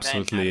clearest. I event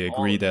absolutely out of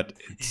all agree of them.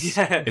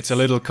 that it's a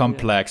little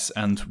complex,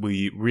 and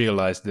we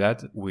realized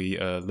that. We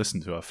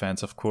listened to our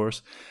fans, of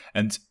course,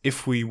 and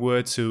if we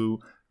were to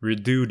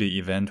redo the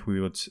event,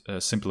 we would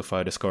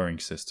simplify the scoring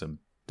system.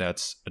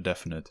 That's a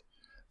definite.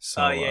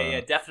 So,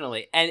 yeah,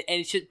 definitely. And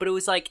but it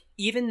was like,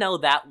 even though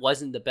that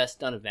wasn't the best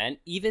done event,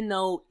 even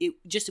though it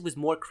was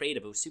more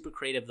creative, it was super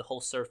creative, the whole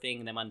surfing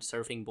and them on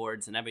surfing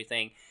boards and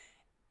everything.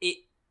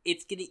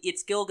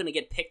 It's still gonna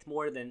get picked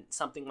more than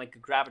something like a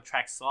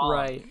Gravitrax Slalom,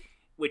 Right.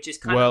 which is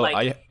kind Well, of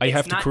like I it's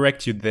have to not-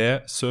 correct you there.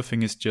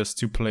 Surfing is just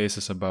 2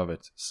 places above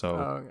it. So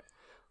Oh, okay.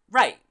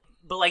 right.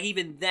 but like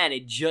even then,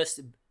 it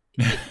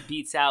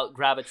beats out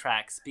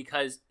Gravitrax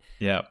because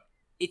Yeah.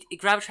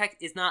 Gravitrax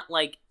is not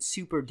like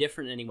super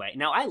different anyway.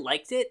 Now I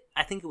liked it.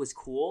 I think it was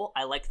cool.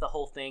 I liked the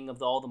whole thing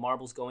of all the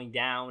marbles going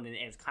down, and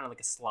it was kind of like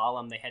a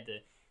slalom. They had to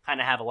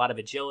kind of have a lot of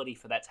agility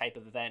for that type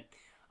of event.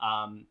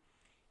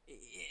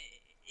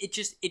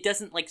 It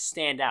doesn't like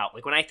stand out.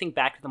 Like when I think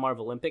back to the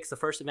Marvel Olympics, the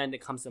first event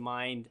that comes to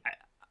mind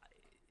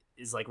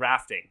is like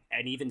rafting,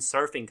 and even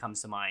surfing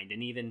comes to mind,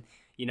 and even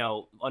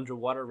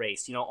underwater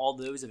race. All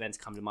those events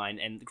come to mind.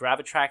 And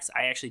Gravitrax,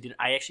 I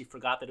actually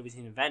forgot that it was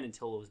an event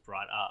until it was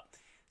brought up.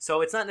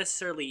 So it's not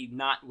necessarily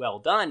not well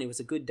done. It was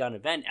a good done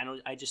event.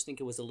 I just think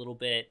it was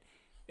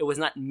it was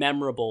not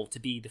memorable to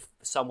be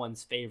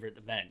someone's favorite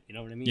event. You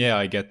know what I mean? Yeah,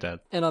 I get that.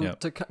 And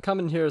to come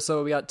in here,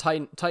 so we got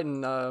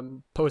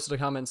Titan posted a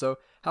comment. So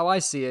how I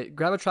see it,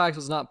 Gravitrax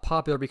was not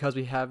popular because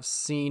we have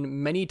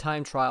seen many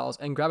time trials,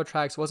 and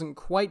Gravitrax wasn't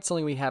quite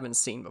something we haven't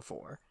seen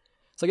before.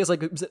 So I guess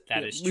like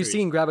we've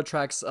seen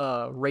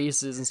Gravitrax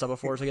races and stuff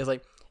before. So I guess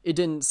like it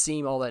didn't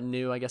seem all that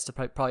new. I guess to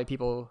probably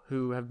people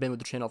who have been with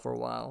the channel for a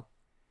while.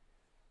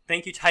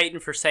 Thank you, Titan,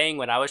 for saying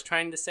what I was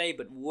trying to say,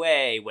 but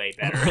way, way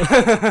better.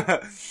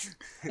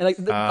 And like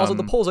also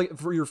the poll's like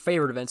for your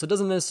favorite event, so it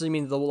doesn't necessarily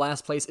mean the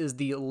last place is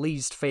the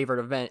least favorite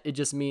event. It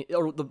just means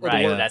that's what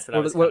I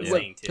was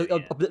saying too. It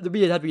had to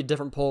be a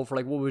different poll for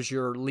like what was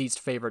your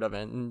least favorite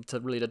event, and to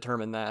really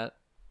determine that.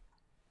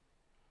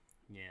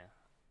 Yeah,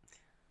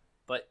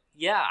 but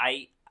yeah,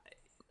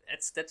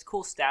 that's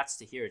cool stats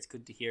to hear. It's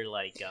good to hear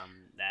like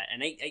that,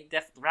 and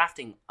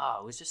rafting.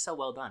 Oh, it was just so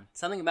well done.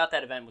 Something about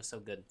that event was so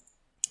good.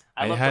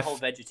 I love the whole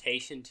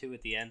vegetation too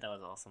at the end. That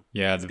was awesome.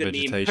 Yeah, the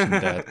vegetation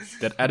that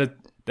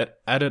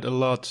added a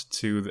lot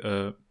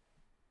to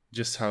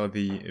just how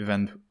the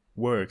event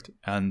worked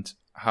and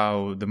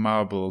how the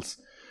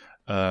marbles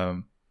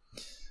drove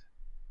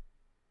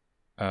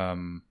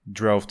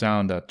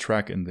down that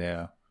track in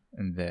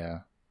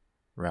their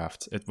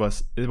raft. It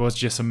was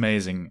just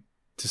amazing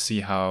to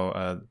see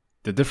how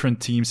the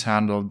different teams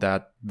handled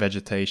that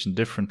vegetation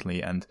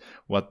differently, and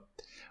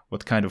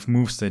what kind of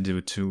moves they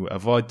do to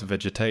avoid the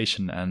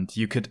vegetation. And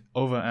you could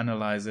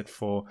overanalyze it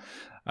for,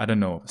 I don't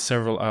know,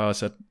 several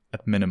hours at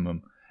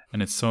minimum.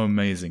 And it's so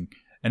amazing.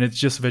 And it's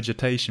just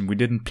vegetation. We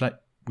didn't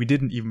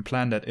even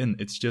plan that in.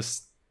 It's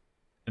just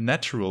a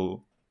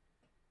natural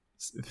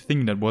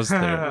thing that was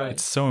there. Right.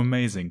 It's so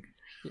amazing.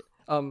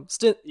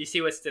 Stint. You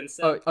see what Stint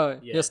said?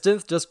 Yeah.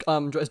 Stint just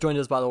joined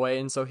us, by the way,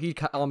 and so he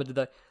commented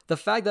that the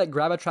fact that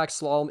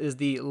Gravitrax Slalom is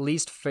the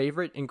least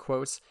favorite, in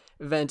quotes,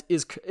 event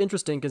is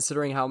interesting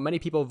considering how many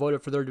people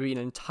voted for there to be an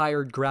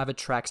entire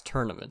Gravitrax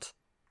tournament.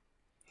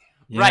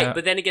 Yeah. Right,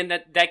 but then again,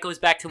 that goes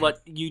back to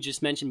what you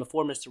just mentioned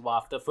before, Mr.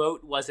 Waff. The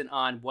vote wasn't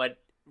on what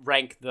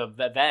ranked the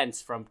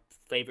events from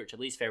favorite to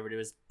least favorite. It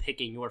was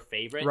picking your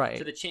favorite. Right.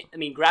 So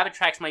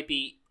Gravitrax might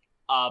be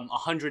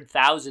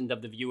 100,000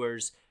 of the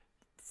viewers'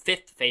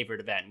 fifth favorite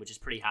event, which is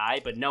pretty high,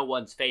 but no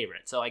one's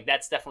favorite. So like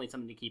that's definitely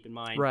something to keep in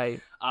mind. Right.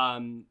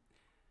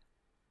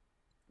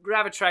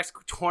 Gravitrax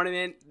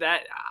tournament,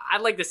 that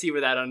I'd like to see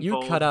where that unfolds.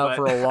 You cut out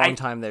for a long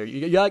time there.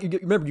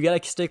 Remember, you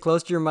gotta stay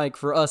close to your mic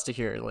for us to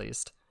hear at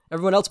least.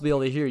 Everyone else will be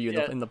able to hear you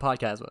in the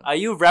podcast. Are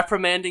you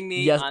reprimanding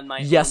me on my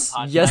own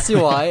podcast? Yes,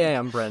 I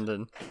am,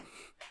 Brendan.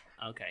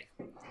 Okay.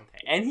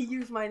 And he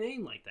used my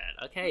name like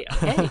that. Okay.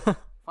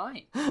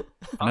 Fine.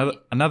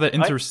 Another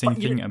interesting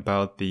thing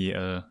about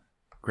the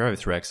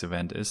Gravitrax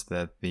event is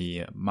that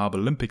the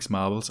Marble Olympics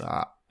marbles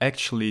are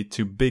actually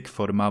too big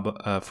for the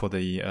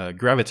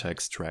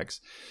Gravitrax tracks.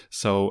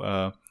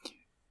 So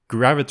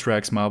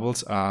Gravitrax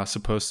marbles are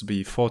supposed to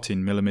be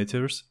 14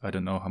 millimeters. I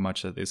don't know how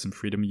much that is in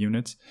freedom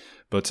units,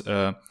 but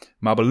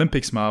Marble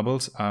Olympics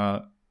marbles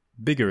are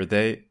bigger.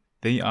 They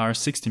are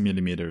 60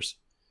 millimeters.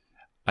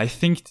 I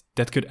think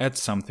that could add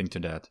something to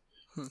that.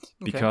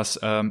 Because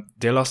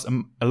they lost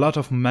a lot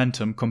of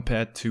momentum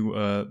compared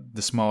to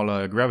the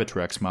smaller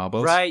Gravitrax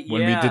marbles. Right,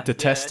 when we did the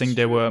testing,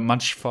 they were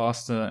much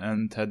faster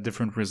and had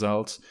different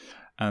results.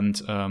 And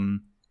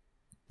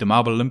the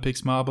Marble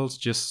Olympics marbles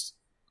just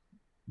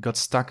got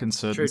stuck in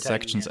certain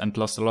sections and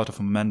lost a lot of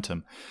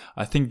momentum.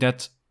 I think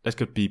that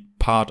could be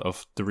part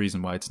of the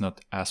reason why it's not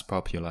as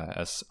popular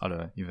as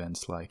other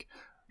events like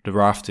the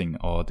rafting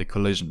or the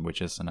collision,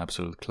 which is an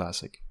absolute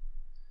classic.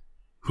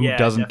 Who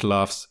doesn't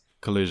love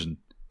collision?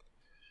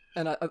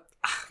 And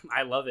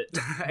I love it,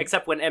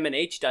 except when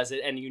M&H does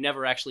it, and you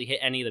never actually hit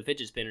any of the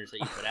fidget spinners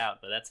that you put out.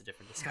 But that's a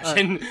different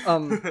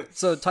discussion.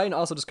 So Titan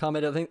also just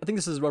commented. I think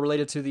this is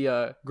related to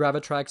the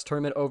Gravitrax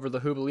tournament over the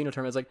Hubalino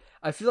tournament. It's like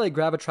I feel like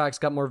Gravitrax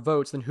got more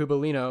votes than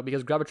Hubalino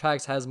because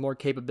Gravitrax has more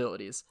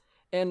capabilities,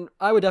 and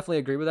I would definitely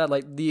agree with that.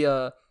 Like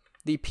the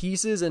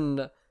pieces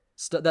and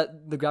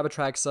that the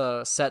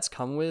Gravitrax sets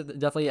come with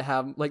definitely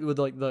have like with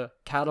like the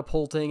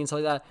catapulting and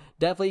stuff like that,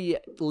 definitely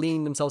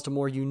lean themselves to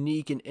more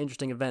unique and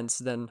interesting events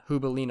than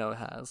Hubalino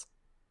has.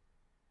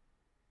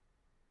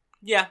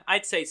 Yeah,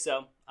 I'd say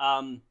so.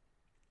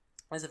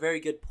 That's a very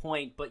good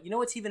point. But you know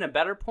what's even a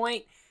better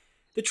point?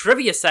 The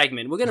trivia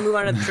segment. We're gonna move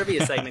on to the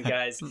trivia segment,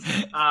 guys.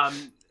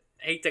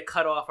 hate to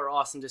cut off our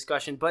awesome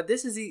discussion, but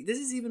this is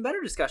even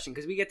better discussion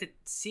because we get to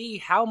see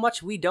how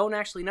much we don't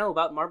actually know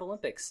about Marble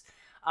Olympics,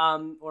 or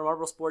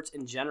marble sports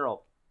in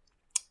general.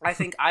 I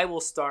think I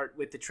will start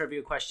with the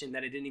trivia question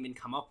that I didn't even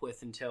come up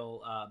with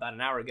until about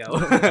an hour ago,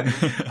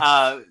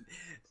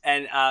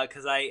 and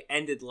because I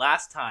ended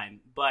last time.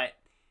 But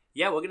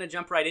yeah, we're gonna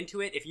jump right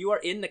into it. If you are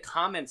in the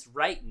comments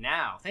right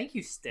now, thank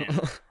you, Stim.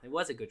 It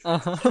was a good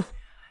transition.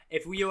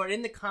 If we are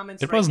in the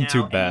comments It right wasn't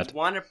now too bad. and you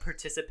want to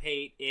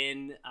participate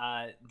in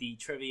the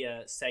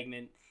trivia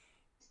segment,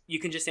 you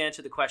can just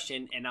answer the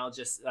question, and I'll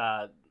just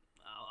read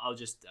that.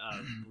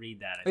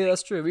 I Yeah, think.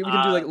 that's true. We can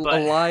do like but-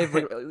 a live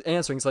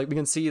answering, so like we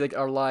can see like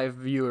our live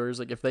viewers,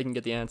 like if they can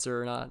get the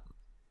answer or not.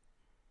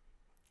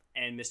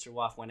 And Mr.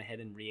 Waff went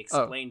ahead and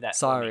re-explained that.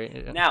 sorry. For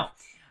me. Yeah. Now,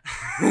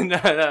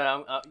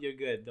 no, you're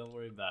good. Don't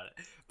worry about it.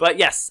 But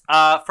yes,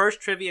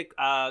 first trivia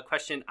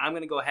question. I'm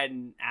gonna go ahead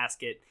and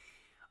ask it.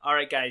 All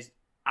right, guys.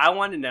 I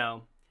want to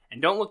know,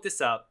 and don't look this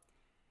up.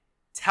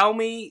 Tell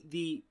me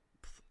the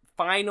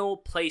final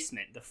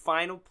placement, the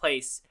final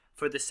place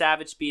for the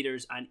Savage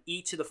Speeders on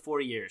each of the 4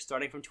 years,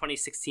 starting from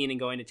 2016 and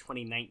going to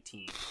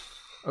 2019.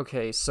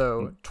 Okay,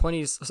 so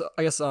 20s. So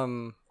I guess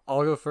I'll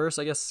go first.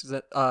 I guess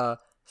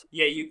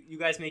Yeah, you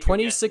guys make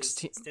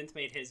 2016 your guesses. Stint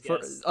made his for,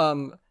 guess.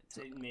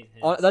 Stint made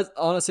his. that's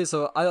honestly.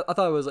 So I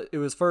thought it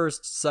was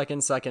first,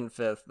 second,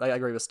 fifth. I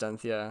agree with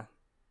Stenth. Yeah.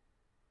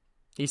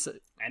 He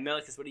said. And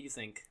Melikus, what do you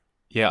think?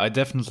 Yeah, I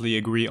definitely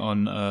agree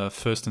on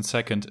first and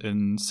second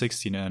in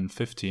 16 and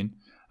 15.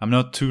 I'm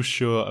not too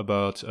sure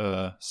about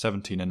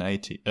 17 and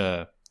 18,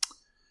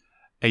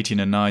 18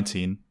 and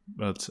 19,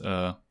 but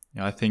yeah,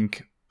 I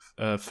think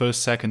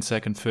first, second,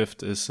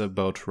 fifth is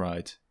about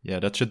right. Yeah,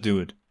 that should do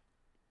it.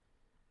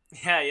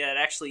 Yeah, it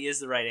actually is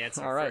the right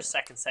answer. All right. First,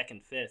 second,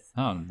 fifth.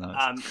 Oh,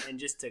 nice. And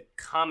just to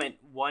comment,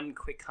 one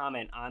quick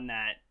comment on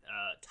that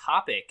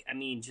topic. I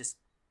mean, just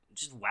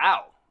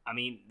wow. I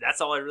mean,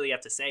 that's all I really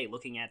have to say.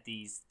 Looking at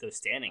those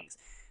standings,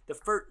 the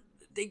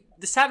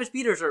Savage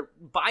Speeders are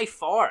by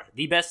far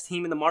the best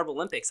team in the Marble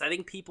Olympics. I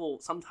think people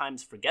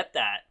sometimes forget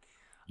that.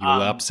 You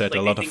will upset like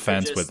a they lot of think they're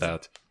fans just- with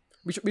that.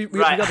 We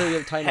Right. got to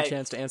give Titan a Hey.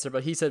 chance to answer,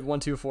 but he said 1,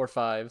 2, 4,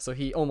 5, so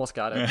he almost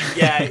got it.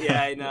 Yeah,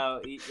 I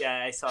know.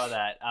 Yeah, I saw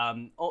that.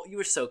 You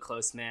were so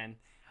close, man.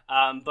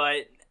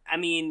 But I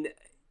mean,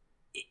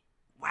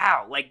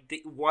 wow! Like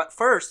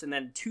first, and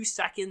then 2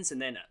 seconds,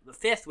 and then the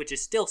fifth, which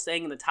is still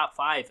staying in the top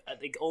 5. I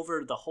think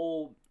over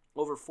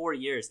 4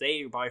 years,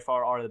 they by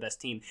far are the best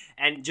team.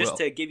 And just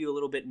to give you a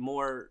little bit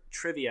more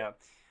trivia,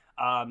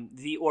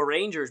 the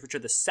Orangers, which are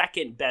the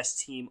second best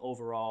team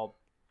overall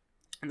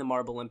in the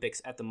Marble Olympics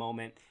at the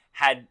moment,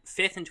 had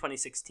 5th in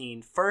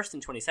 2016, 1st in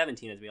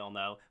 2017, as we all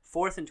know,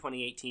 4th in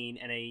 2018,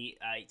 and a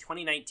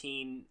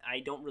 2019,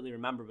 I don't really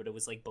remember, but it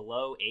was like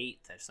below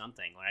 8th or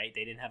something, right?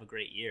 They didn't have a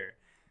great year.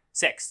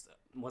 6th.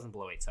 It wasn't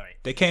below 8, sorry.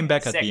 They came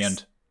back at the 6th.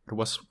 end. It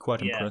was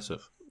quite Yeah.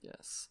 impressive.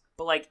 Yes.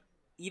 But like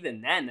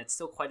even then, that's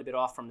still quite a bit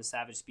off from the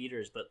Savage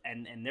Speeders, but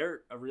and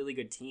they're a really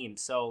good team.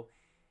 So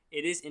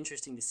it is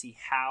interesting to see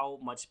how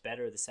much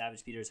better the Savage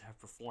Speeders have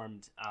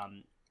performed.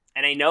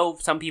 And I know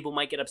some people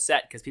might get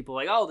upset because people are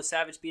like, oh, the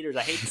Savage Speeders,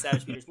 I hate the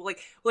Savage Speeders. But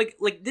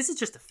like this is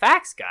just the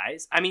facts,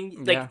 guys. I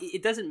mean, like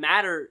it doesn't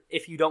matter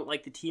if you don't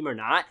like the team or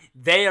not.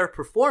 They are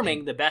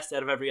performing the best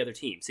out of every other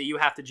team. So you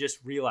have to just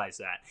realize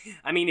that.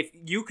 I mean, if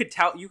you could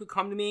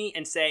come to me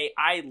and say,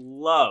 I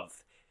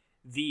love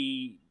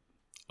the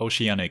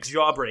Oceanics.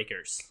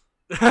 Jawbreakers.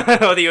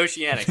 Or the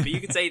Oceanics. But you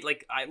could say,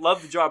 like, I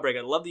love the Jawbreaker,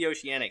 I love the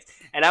Oceanics.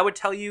 And I would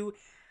tell you,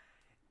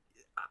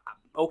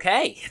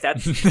 okay,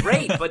 that's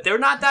great, but they're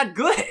not that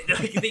good.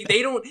 Like,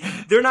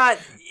 they're not,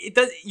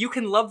 you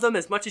can love them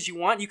as much as you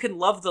want. You can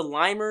love the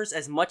Limers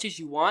as much as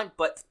you want,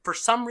 but for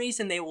some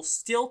reason they will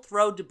still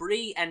throw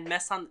debris and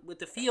mess with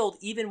the field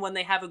even when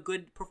they have a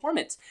good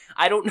performance.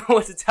 I don't know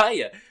what to tell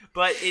you,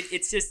 but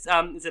it's just,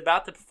 it's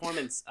about the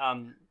performance.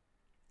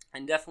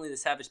 And definitely the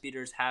Savage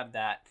Speeders have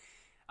that.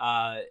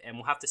 And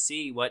we'll have to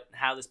see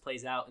how this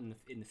plays out in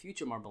the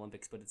future Marble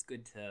Olympics, but it's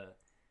good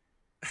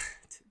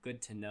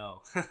to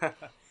know.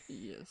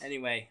 Yes.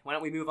 Anyway, why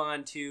don't we move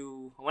on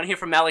to... I want to hear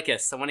from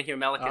Melikus. I want to hear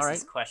Melikis'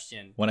 right.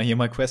 question. Want to hear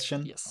my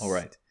question? Yes. All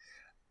right.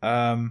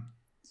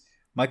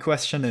 My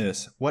question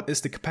is, what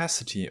is the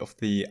capacity of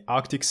the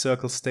Arctic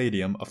Circle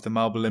Stadium of the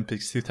Marble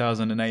Olympics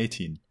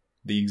 2018?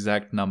 The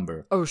exact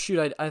number. Oh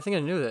shoot! I think I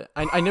knew that.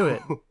 I knew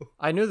it.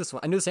 I knew this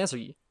one. I knew this answer.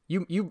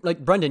 You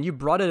like Brendan. You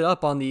brought it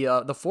up on the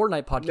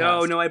Fortnite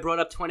podcast. No, I brought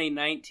up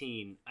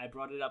 2019. I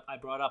brought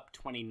up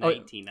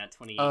 2019, not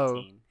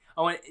 2018.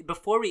 Oh, and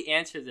before we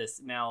answer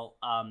this, Mel,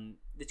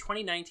 the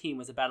 2019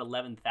 was about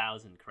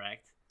 11,000,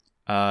 correct?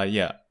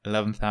 Yeah,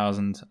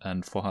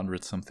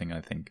 11,400 something,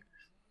 I think.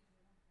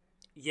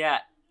 Yeah,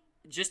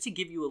 just to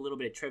give you a little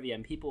bit of trivia,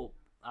 and people,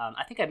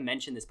 I think I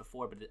mentioned this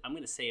before, but I'm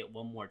going to say it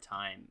one more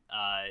time.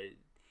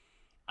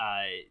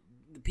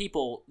 The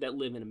people that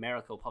live in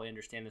America will probably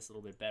understand this a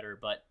little bit better,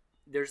 but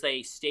there's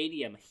a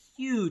stadium, a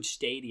huge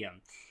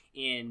stadium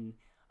in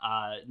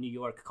New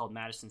York called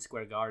Madison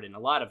Square Garden. A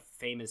lot of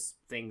famous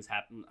things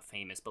happen,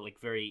 but like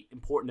very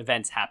important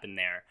events happen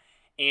there.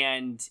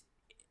 And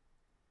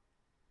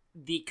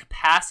the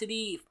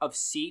capacity of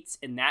seats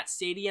in that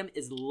stadium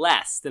is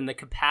less than the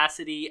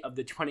capacity of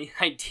the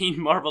 2019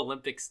 Marvel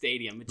Olympic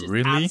Stadium, which is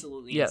Really?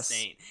 absolutely Yes.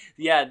 insane.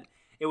 Yeah,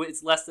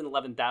 it's less than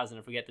 11,000.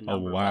 I forget the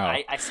number. Oh, wow.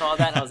 But I saw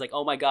that and I was like,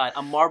 oh my god,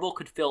 a marble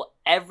could fill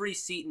every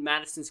seat in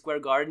Madison Square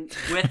Garden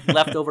with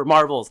leftover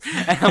marbles.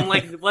 And I'm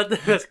like,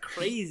 that's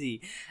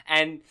crazy.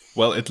 And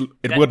Well, it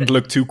wouldn't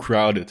look too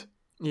crowded.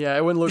 Yeah,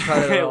 it wouldn't look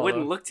crowded at it all.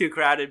 wouldn't though. look too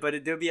crowded,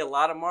 but there'd be a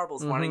lot of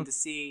marbles Mm-hmm. wanting to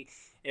see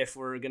if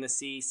we're gonna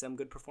see some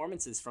good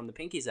performances from the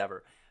Pinkies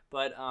ever.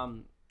 But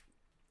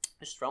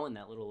just throwing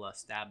that little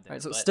stab there. All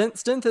right, so but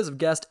Stinth has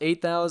guessed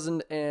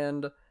 8,000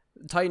 and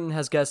Titan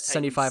has guessed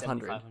Titan's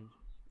 7,500. 7,500.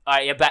 All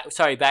right, yeah.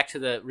 Back to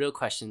the real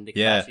question. The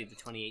Yeah. capacity of the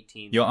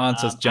 2018. Your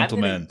answers, I'm gonna-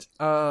 gentlemen.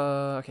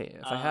 Okay.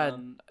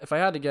 If I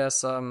had to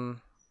guess, I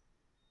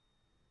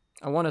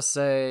want to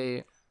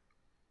say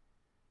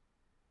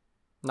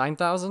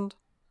 9,000.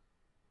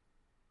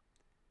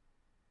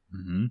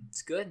 Hmm.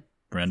 It's good. It's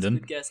a Brandon?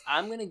 good guess.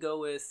 I'm gonna go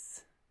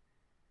with.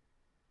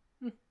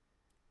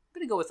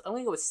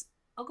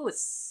 I'll go with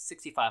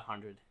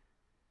 6,500.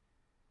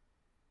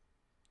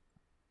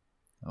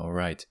 All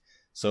right.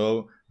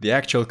 So the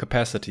actual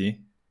capacity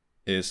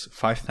is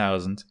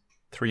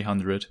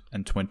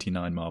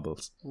 5,329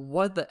 marbles.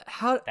 What the?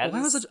 How? That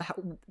Why was is- it?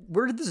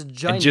 Where did this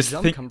giant just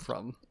jump think- come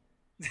from?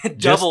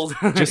 Doubled.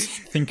 Just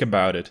think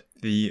about it.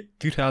 The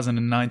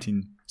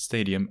 2019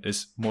 stadium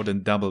is more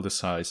than double the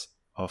size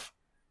of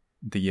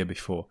the year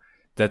before.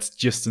 That's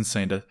just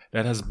insane. That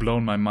has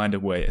blown my mind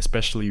away,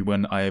 especially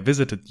when I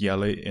visited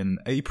Yale in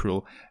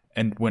April,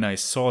 and when I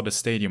saw the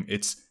stadium,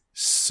 it's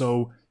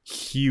so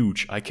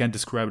huge. I can't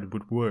describe it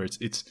with words.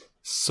 It's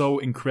so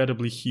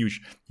incredibly huge.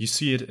 You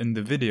see it in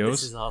the This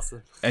videos, is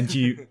awesome. and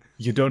you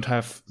don't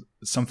have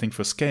something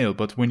for scale,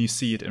 but when you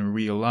see it in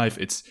real life,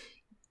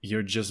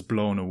 you're just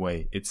blown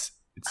away. It's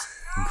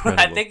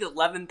incredible. I think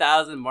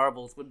 11,000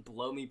 marbles would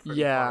blow me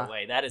pretty Yeah. far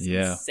away. That is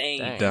Yeah, insane.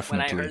 dang.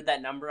 definitely. When I heard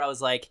that number, I was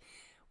like,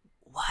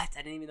 "What?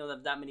 I didn't even know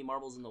that many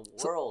marbles in the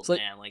world, so-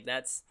 man! Like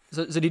that's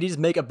So did he just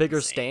make a bigger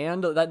Insane.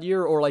 stand that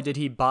year, or like did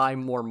he buy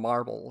more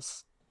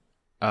marbles?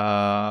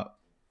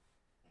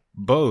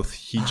 Both.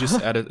 He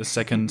just added a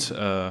second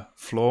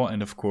floor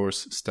and, of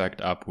course,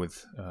 stacked up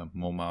with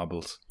more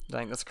marbles.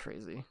 Dang, that's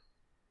crazy.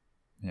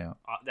 Yeah,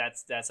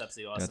 that's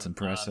absolutely awesome. that's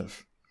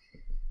impressive.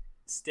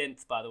 Stint,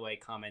 by the way,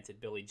 commented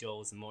Billy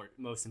Joel is the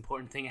most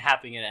important thing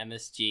happening at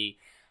MSG.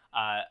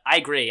 I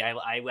agree.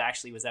 I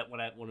actually was at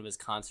one of his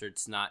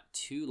concerts not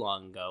too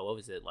long ago. What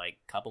was it, like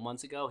a couple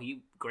months ago?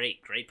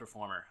 Great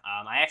performer.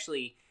 I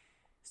actually,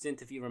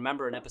 Stint, if you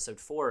remember in episode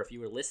 4, if you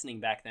were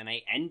listening back then,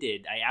 I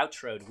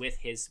outroed with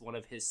one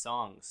of his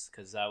songs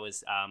because I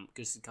was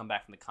just to come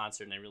back from the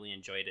concert and I really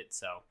enjoyed it.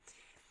 So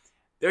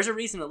there's a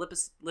reason to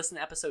listen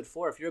to episode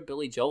 4. If you're a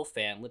Billy Joel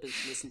fan,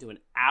 listen to an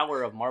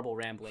hour of marble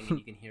rambling and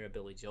you can hear a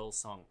Billy Joel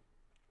song.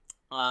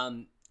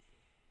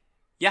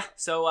 Yeah,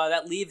 so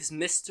that leaves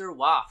Mr.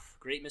 Waff.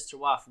 Great Mr.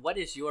 Waff. What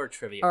is your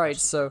trivia All right,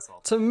 question so for us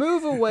all? to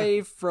move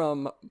away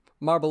from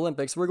Marble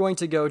Olympics, we're going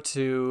to go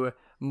to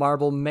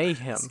Marble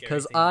Mayhem Scary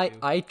because thing to do.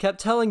 I kept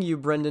telling you,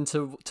 Brendan,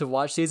 to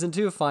watch season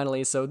 2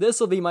 finally. So this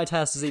will be my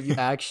test to see if you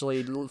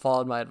actually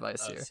followed my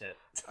advice Oh, here. shit.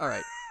 All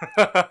right.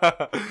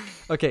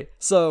 Okay,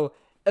 so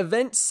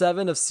Event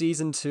 7 of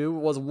Season 2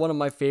 was one of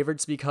my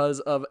favorites because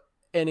of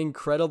an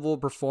incredible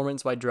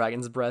performance by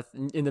Dragon's Breath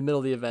in the middle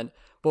of the event.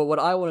 But what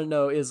I want to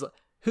know is,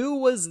 who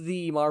was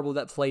the marble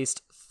that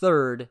placed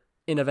 3rd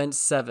in Event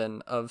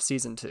 7 of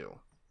Season 2?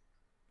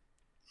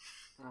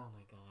 Oh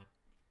my god.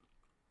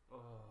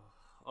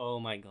 Oh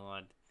my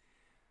god.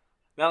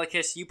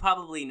 Malachus, you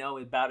probably know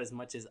about as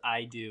much as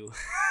I do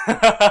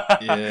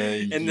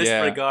in this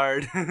yeah.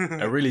 regard.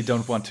 I really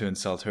don't want to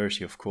insult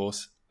Hershey, of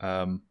course.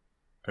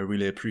 I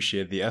really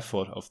appreciate the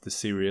effort of the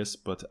series,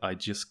 but I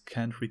just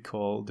can't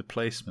recall the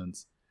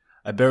placements.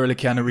 I barely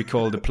can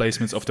recall the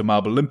placements of the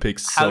Marble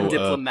Olympics. How so,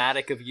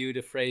 diplomatic of you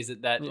to phrase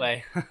it that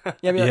way.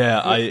 Yeah, I mean, yeah,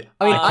 I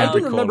I can't didn't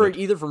recall remember it. it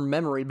either from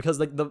memory because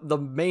like the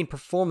main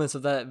performance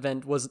of that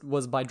event was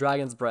by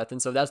Dragon's Breath,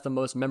 and so that's the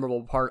most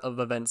memorable part of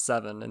Event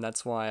 7, and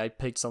that's why I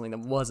picked something that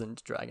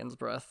wasn't Dragon's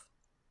Breath.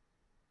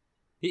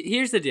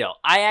 Here's the deal.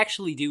 I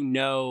actually do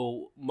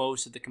know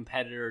most of the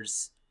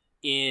competitors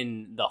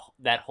in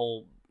that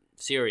whole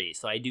series,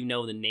 so I do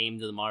know the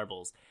names of the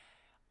marbles.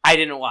 I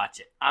didn't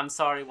watch it. I'm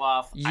sorry,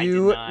 Waff. I did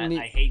You not. need-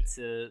 I hate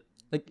to.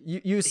 Like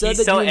you said He's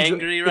that so you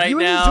angry if right you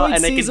now, enjoyed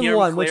and I can season hear him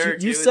 1, which clear, you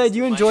too. said It's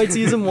you my- enjoyed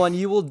season 1,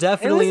 you will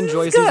definitely It was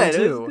enjoy good.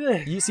 season It 2. was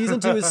good. Season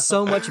 2 is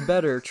so much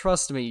better.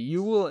 Trust me.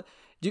 You will.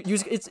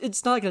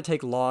 It's not gonna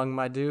take long,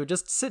 my dude.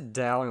 Just sit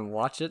down and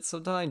watch it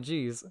sometime.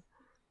 Jeez.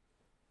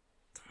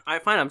 All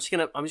right, fine. I'm just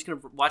gonna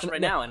watch it right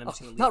now, and I'm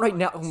just gonna leave Not it right on.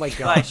 now. Oh my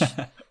gosh.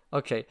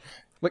 Okay.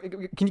 Wait,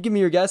 can you give me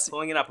your guess?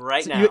 Pulling it up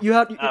right So now. you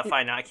have-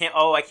 fine. Now I can't.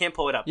 Oh, I can't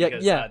pull it up Yeah,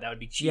 because yeah. that would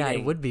be cheating. Yeah,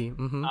 it would be.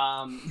 Mm-hmm.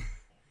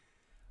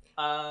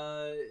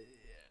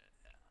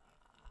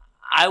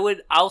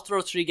 I'll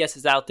throw 3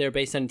 guesses out there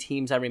based on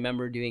teams I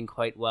remember doing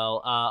quite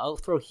well. I'll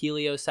throw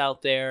Helios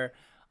out there.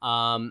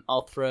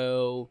 I'll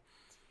throw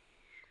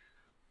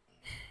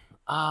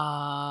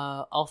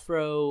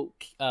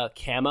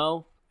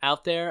Camo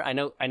out there. I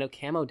know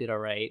Camo did all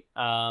right.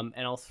 And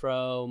I'll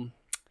throw.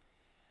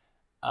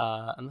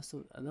 Unless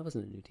that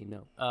wasn't a new team,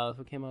 no.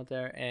 So Camo out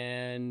there,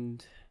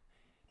 and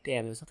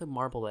damn, there was another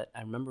marble that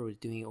I remember was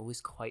doing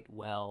always quite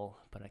well,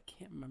 but I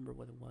can't remember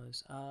what it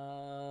was.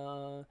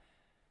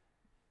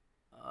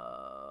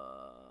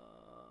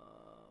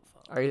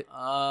 Are you?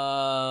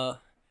 I'll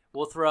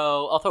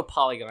throw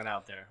Polygon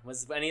out there.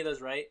 Was any of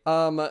those right?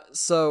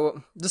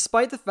 So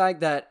despite the fact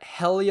that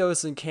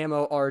Helios and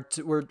Camo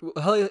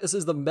Helios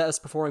is the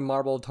best performing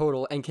marble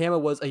total, and Camo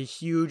was a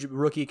huge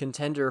rookie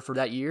contender for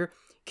that year,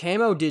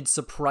 Camo did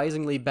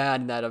surprisingly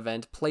bad in that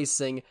event,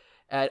 placing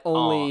at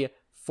only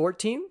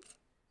 14th.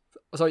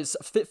 Sorry,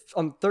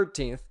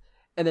 13th,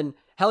 and then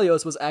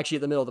Helios was actually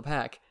at the middle of the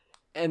pack,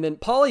 and then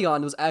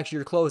Polygon was actually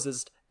your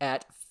closest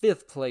at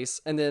 5th place,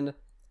 and then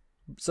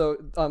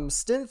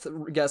Stinth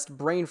guessed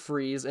Brain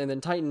Freeze, and then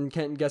Titan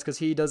can't guess because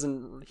he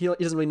doesn't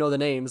really know the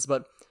names,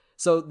 but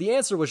so the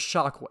answer was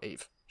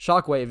Shockwave.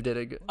 Shockwave did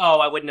it good. Oh,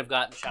 I wouldn't have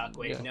gotten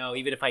Shockwave. Yeah. No,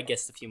 even if I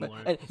guessed a few more.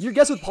 And your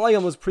guess with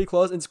Polygon was pretty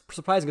close, and it's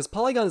surprising because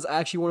Polygon is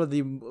actually one of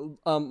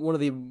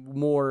the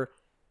more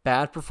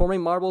bad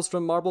performing marbles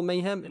from Marble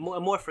Mayhem.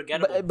 More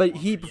forgettable. But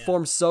he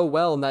performed so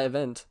well in that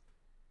event.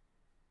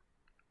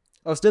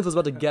 Oh, Stinth was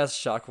about to guess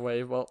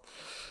Shockwave. Well,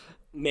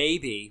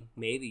 maybe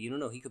you don't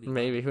know. He could be.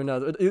 Maybe, who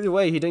knows? Either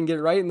way, he didn't get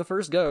it right in the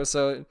first go,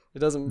 so it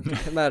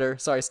doesn't matter.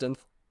 Sorry, Stinth.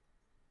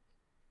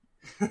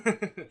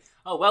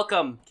 Oh,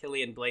 welcome,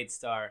 Killian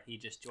Bladestar. He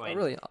just joined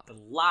the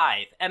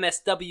live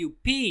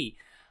MSWP.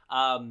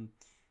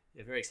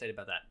 They're very excited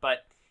about that.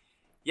 But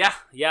yeah,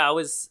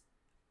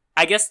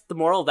 I guess the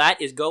moral of that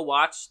is go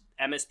watch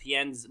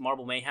MSPN's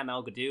Marble Mayhem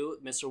Al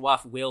Gadoo. Mr.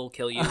 Waff will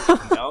kill you if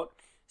you don't.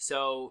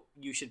 So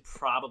you should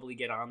probably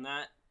get on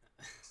that.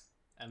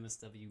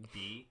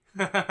 MSWB.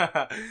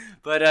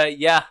 But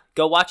yeah,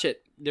 go watch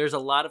it. There's a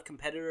lot of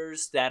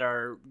competitors that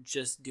are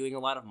just doing a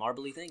lot of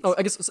marbly things. Oh,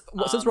 I guess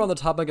since we're on the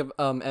topic of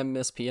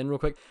MSPN real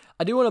quick,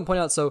 I do want to point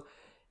out, so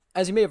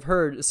as you may have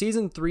heard,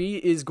 Season 3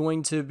 is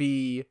going to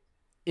be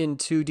in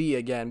 2D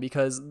again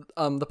because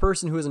the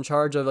person who is in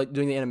charge of like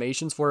doing the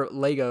animations for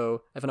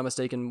Lego, if I'm not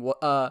mistaken,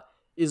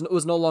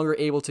 was no longer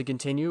able to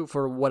continue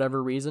for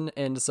whatever reason,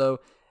 and so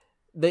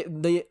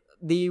they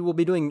will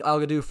be doing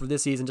Al Gadoo for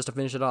this season just to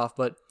finish it off,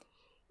 but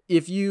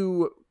if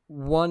you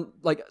want,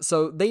 like,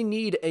 so they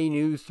need a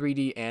new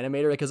 3D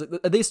animator because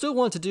they still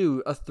want to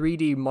do a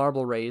 3D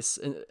marble race,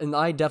 and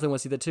I definitely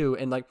want to see that too.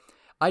 And like,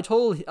 I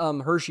told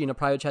Hershey in a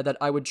private chat that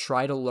I would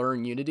try to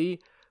learn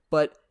Unity,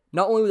 but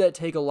not only would that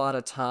take a lot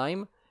of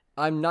time,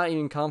 I'm not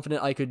even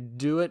confident I could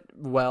do it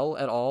well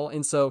at all.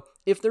 And so,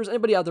 if there's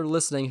anybody out there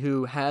listening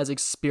who has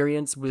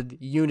experience with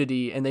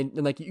Unity, and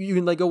you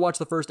can like go watch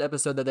the first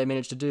episode that they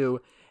managed to do,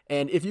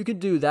 and if you could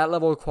do that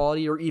level of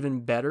quality or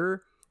even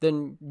better,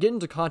 then get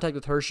into contact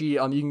with Hershey. You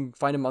can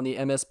find him on the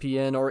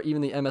MSPN or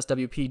even the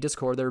MSWP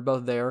Discord. They're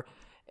both there,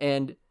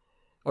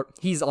 or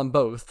he's on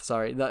both.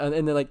 Sorry, and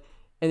then let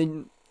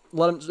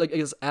him, like, I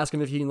guess, ask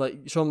him if he can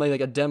like show him like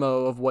a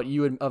demo of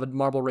of a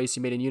marble race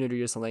you made in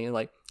Unity or something, and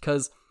like,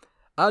 because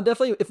I would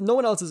definitely, if no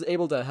one else is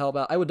able to help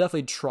out, I would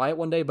definitely try it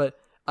one day, but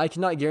I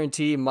cannot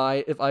guarantee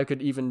if I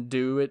could even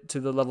do it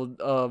to the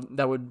level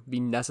that would be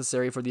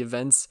necessary for the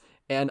events.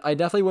 And I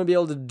definitely wouldn't be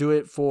able to do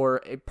it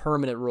for a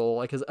permanent role,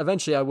 because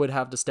eventually I would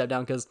have to step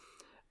down because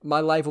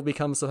my life will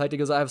become so hectic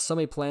because I have so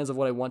many plans of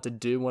what I want to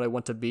do, what I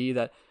want to be,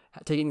 that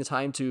taking the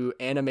time to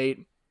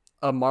animate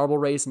a marble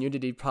race in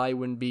Unity probably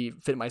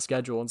wouldn't fit my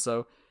schedule. And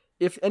so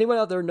if anyone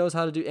out there knows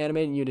how to do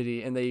animate in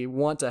Unity and they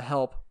want to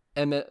help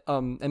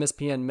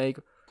MSPN make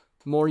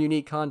more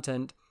unique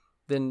content,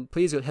 then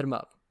please go hit them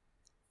up.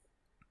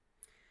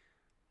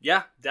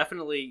 Yeah,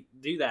 definitely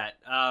do that.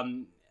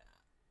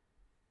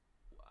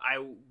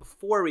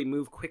 Before we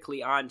move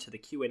quickly on to the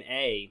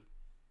Q&A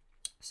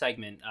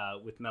segment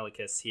with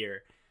Melicus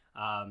here,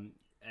 and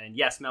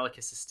yes,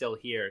 Melicus is still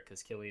here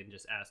because Killian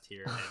just asked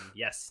here, and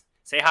yes,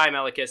 say hi,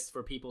 Melicus,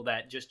 for people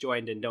that just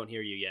joined and don't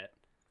hear you yet.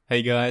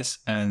 Hey guys,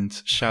 and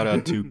shout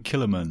out to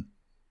Killerman.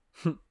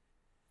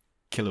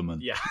 Killerman.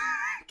 Yeah,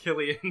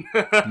 Killian.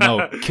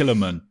 No,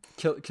 Killerman.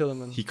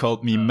 Killerman. He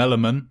called me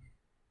Mellerman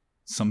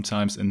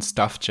sometimes in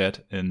staff chat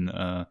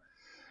on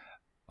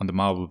the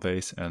Marble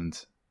Base,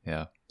 and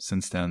yeah,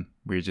 since then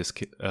we're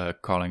just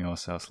calling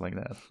ourselves like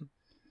that.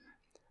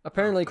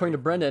 Apparently, according to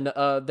Brendan,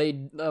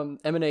 they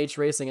M&H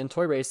Racing and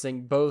Toy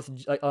Racing both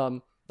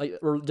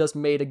were just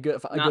made a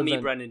good. Not me,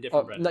 event. Brendan.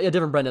 Different Brendan. No, yeah,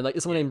 different Brendan. Like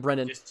someone named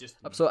Brendan. Just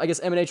So I guess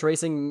M&H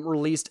Racing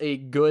released a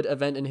good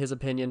event in his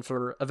opinion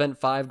for Event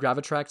 5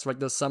 Gravitrax for like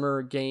the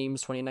Summer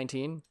Games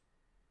 2019.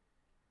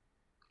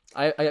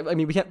 I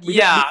mean we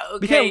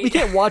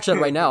can't watch that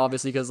right now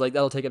obviously because like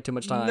that'll take up too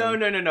much time.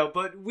 No.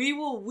 But we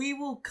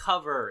will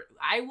cover.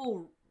 I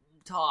will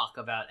talk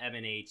about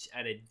M&H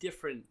at a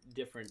different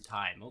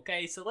time.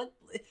 Okay, so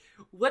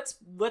let's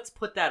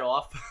put that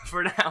off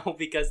for now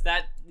because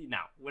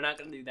we're not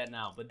gonna do that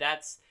now. But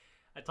that's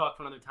a talk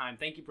for another time.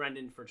 Thank you,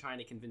 Brendan, for trying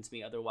to convince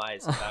me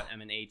otherwise about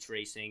M&H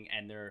Racing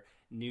and their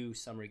new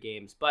summer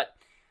games. But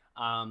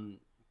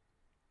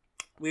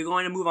we're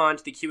going to move on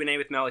to the Q&A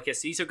with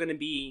Melicus. These are going to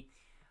be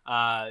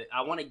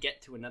I want to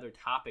get to another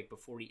topic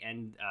before we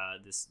end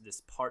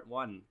this part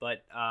one,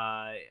 but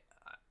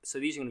so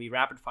these are going to be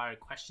rapid fire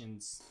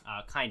questions,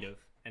 kind of,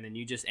 and then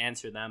you just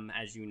answer them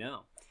as you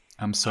know.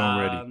 I'm so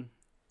ready.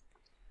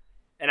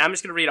 And I'm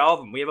just going to read all of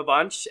them. We have a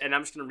bunch, and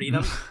I'm just going to read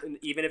them. And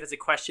even if it's a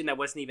question that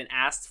wasn't even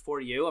asked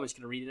for you, I'm just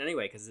going to read it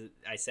anyway, because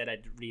I said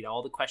I'd read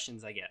all the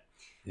questions I get.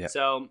 Yeah.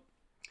 So,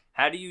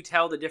 how do you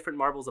tell the different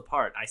marbles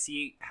apart? I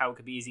see how it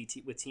could be easy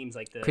with teams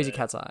like the Crazy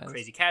Cat's Eyes.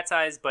 Crazy Cat's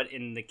Eyes, but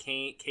in the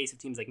case of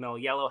teams like Mellow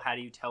Yellow, how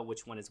do you tell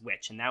which one is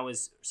which? And that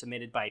was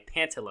submitted by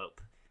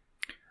Pantelope.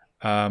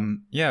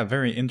 Yeah,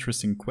 very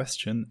interesting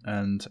question,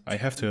 and I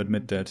have to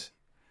admit that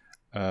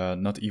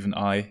not even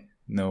I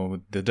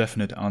know the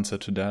definite answer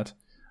to that.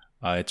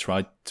 I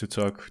tried to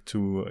talk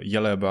to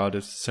Jelle about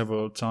it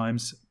several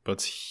times,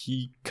 but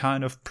he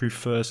kind of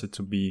prefers it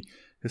to be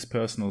his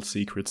personal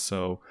secret,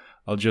 so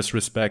I'll just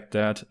respect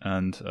that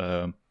and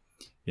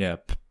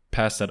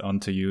pass that on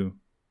to you,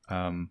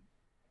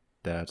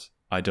 that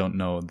I don't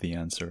know the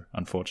answer,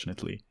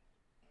 unfortunately.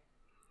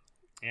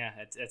 Yeah,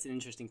 that's an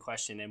interesting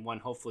question, and one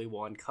hopefully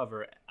we'll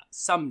uncover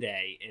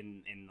someday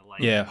in the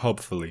light. Yeah,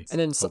 hopefully. And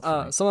then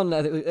someone,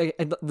 the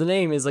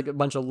name is like a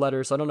bunch of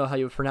letters, so I don't know how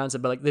you pronounce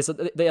it, but like they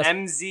said, they asked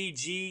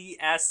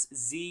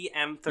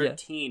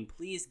MZGSZM13. Yeah.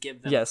 Please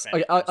give them. Yes.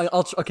 credit.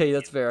 Okay,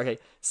 that's fair. Okay,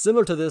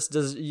 similar to this,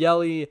 does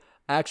Yelly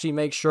actually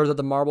make sure that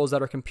the marbles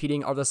that are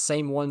competing are the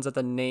same ones that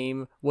the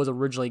name was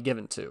originally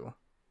given to?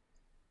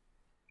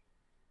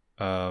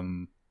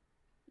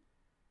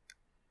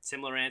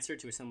 Similar answer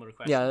to a similar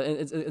question. Yeah,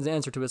 it's an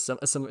answer to a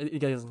similar.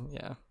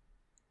 Yeah.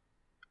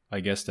 I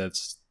guess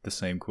that's the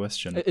same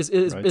question. Right?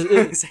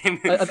 Same.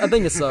 I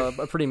think it's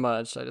pretty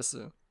much. I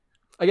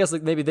guess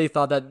like maybe they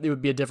thought that it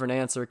would be a different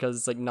answer because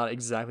it's like not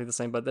exactly the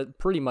same, but that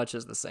pretty much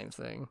is the same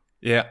thing.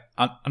 Yeah,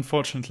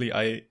 unfortunately,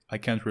 I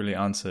can't really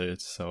answer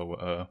it.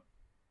 So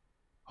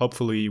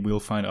hopefully we'll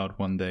find out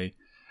one day.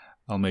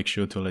 I'll make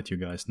sure to let you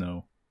guys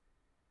know.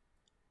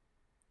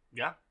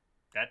 Yeah,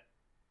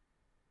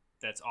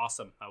 that's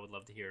awesome. I would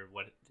love to hear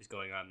what is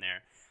going on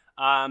there.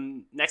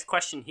 Next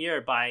question here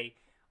by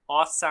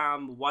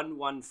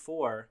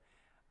Awesome114.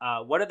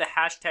 What are the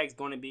hashtags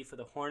going to be for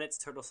the Hornets,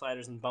 Turtle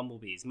Sliders, and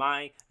Bumblebees?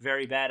 My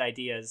very bad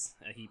ideas,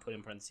 he put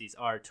in parentheses,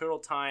 are Turtle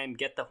Time,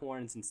 Get the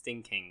Horns, and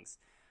Sting Kings.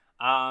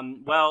 They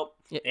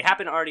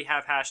happen to already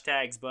have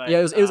hashtags, but yeah,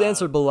 it was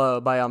answered below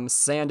by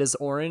Sand is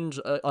Orange.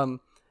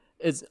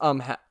 It's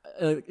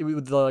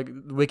with the like,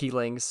 wiki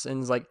links,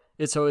 and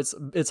it's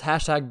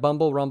hashtag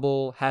Bumble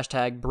Rumble,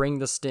 hashtag Bring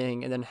the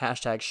Sting, and then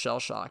hashtag Shell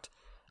Shocked.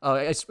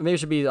 Maybe it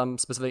should be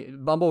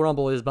specific. Bumble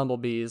Rumble is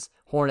Bumblebees.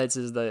 Hornets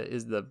is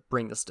the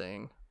Bring the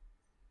Sting.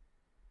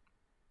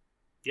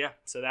 Yeah,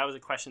 so that was a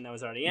question that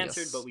was already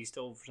answered, Yes. but we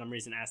still, for some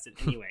reason, asked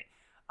it anyway.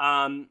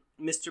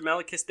 Mr.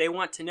 Melikis, they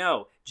want to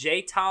know,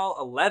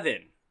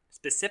 JTAL11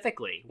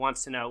 specifically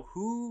wants to know,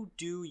 who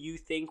do you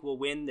think will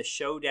win the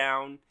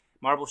Showdown,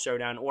 Marble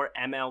Showdown, or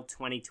ML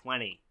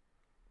 2020?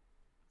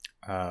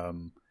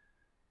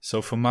 So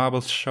for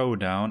Marble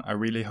Showdown, I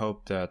really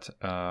hope that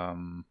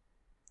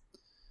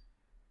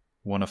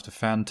one of the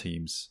fan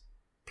teams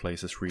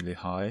places really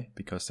high,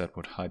 because that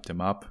would hype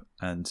them up.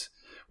 And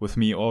with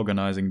me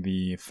organizing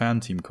the fan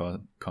team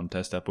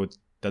contest, that would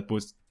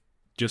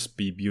just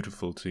be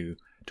beautiful to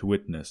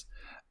witness.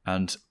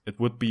 And it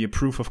would be a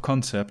proof of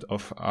concept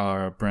of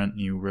our brand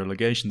new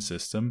relegation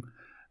system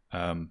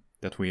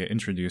that we are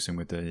introducing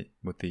with the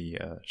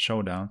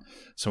showdown.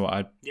 So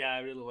I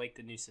really like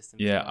the new system.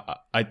 Yeah,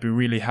 I'd be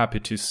really happy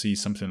to see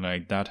something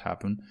like that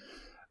happen.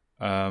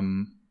 But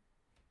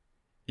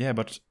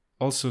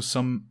also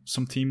some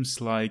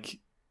teams like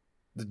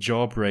the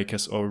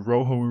Jawbreakers or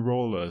Rojo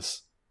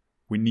Rollers,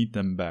 we need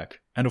them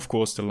back. And of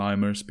course the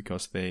Limers,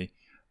 because they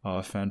are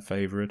a fan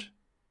favorite.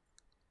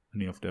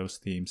 Any of those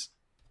teams.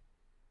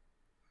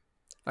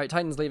 All right,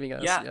 Titan's leaving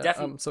us. Yeah,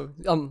 definitely.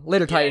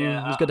 Later, Titan.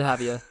 It was good to have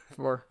you.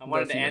 I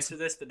wanted to answer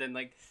this, but then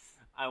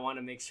I want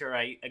to make sure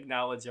I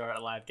acknowledge our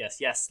live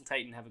guest. Yes,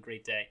 Titan, have a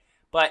great day.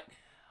 But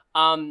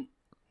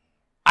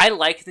I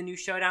like the new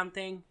Showdown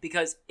thing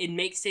because it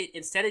makes it,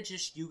 instead of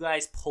just you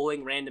guys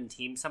pulling random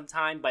teams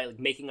sometime by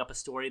making up a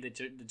story that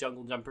the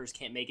Jungle Jumpers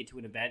can't make it to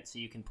an event, so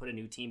you can put a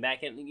new team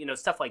back in,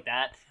 stuff like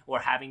that, or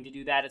having to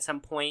do that at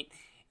some point,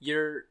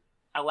 you're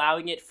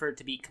allowing it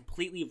to be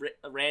completely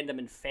random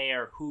and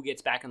fair who gets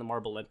back in the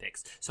Marble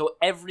Olympics. So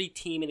every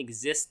team in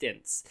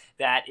existence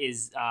that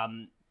is a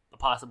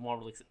possible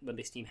Marble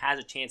Olympics team has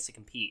a chance to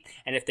compete.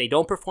 And if they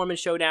don't perform in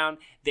Showdown,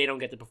 they don't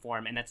get to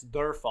perform. And that's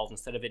their fault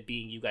instead of it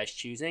being you guys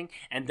choosing.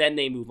 And then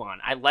they move on.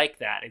 I like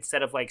that.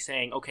 Instead of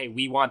saying, okay,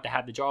 we want to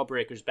have the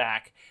Jawbreakers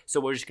back, so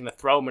we're just going to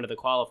throw them into the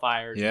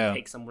qualifiers and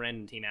take some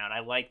random team out.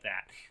 I like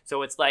that.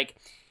 So it's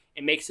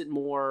it makes it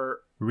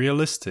more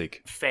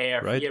realistic,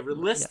 fair, right? Yeah,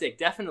 realistic,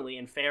 definitely,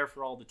 and fair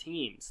for all the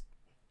teams.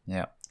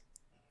 Yeah,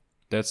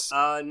 that's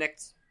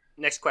next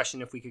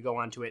question. If we could go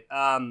on to it,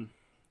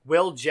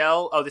 will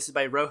Gel? Oh, this is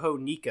by Rojo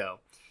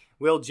Nico.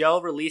 Will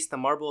Gel release the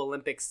Marble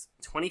Olympics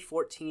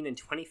 2014 and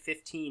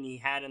 2015 he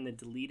had on the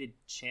deleted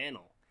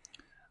channel?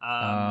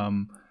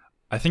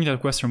 I think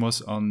that question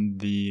was on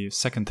the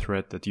second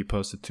thread that you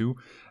posted too.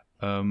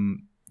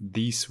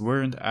 These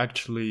weren't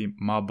actually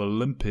Marble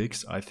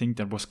Olympics. I think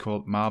that was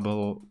called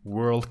Marble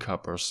World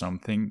Cup or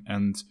something.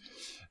 And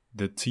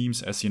the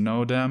teams, as you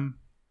know them,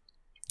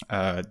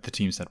 the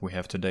teams that we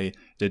have today,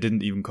 they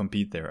didn't even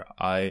compete there.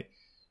 I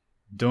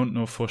don't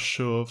know for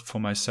sure for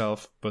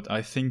myself, but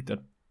I think that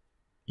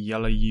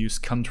Yalla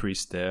used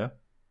countries there.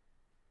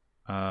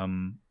 But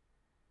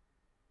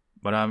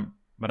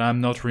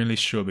I'm not really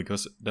sure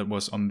because that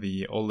was on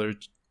the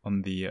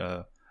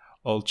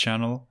old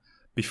channel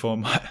before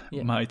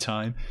my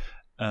time,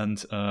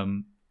 and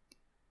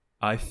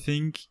I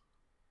think,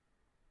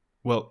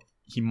 well,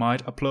 he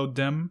might upload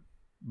them,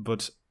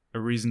 but a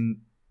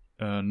reason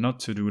not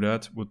to do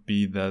that would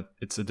be that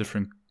it's a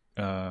different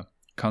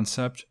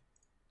concept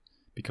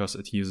because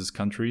it uses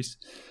countries,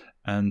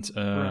 and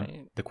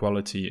the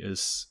quality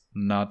is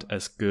not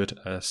as good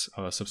as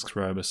our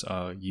subscribers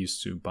are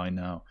used to by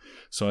now.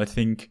 So I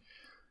think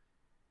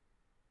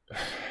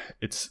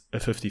it's a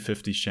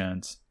 50-50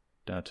 chance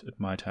that it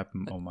might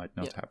happen or might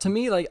not happen. To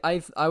me, like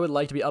I would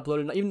like to be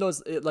uploaded, even though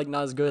it's like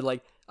not as good.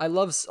 Like I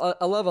love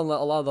a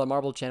lot of the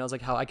Marble channels,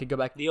 like how I could go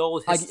back the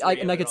old history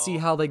I could see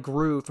how they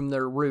grew from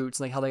their roots,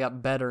 and like how they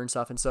got better and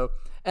stuff. And so,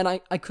 and I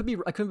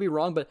couldn't be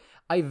wrong, but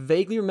I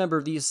vaguely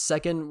remember the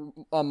second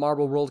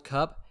Marble World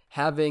Cup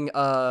having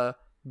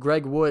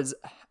Greg Woods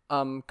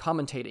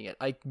commentating it.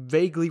 I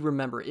vaguely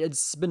remember.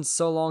 It's been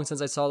so long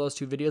since I saw those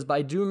two videos, but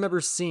I do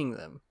remember seeing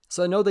them.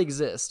 So I know they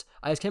exist.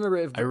 I just can't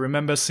remember if I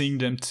remember seeing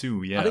them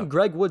too. Yeah, I think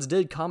Greg Woods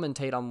did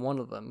commentate on one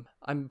of them.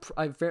 I'm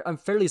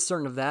fairly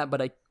certain of that,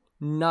 but I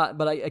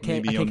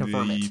can't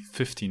confirm the it.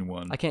 15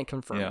 one. I can't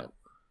confirm it.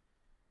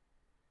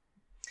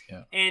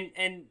 Yeah.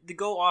 And to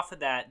go off of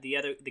that,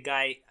 the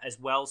guy as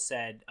well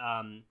said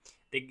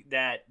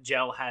that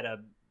Gel had a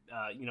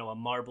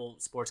marble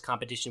sports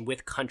competition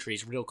with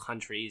countries, real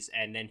countries,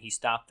 and then he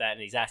stopped that,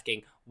 and he's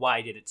asking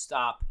why did it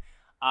stop.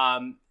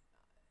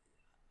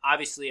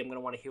 Obviously, I'm going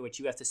to want to hear what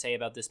you have to say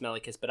about this,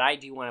 Melikis, but I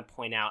do want to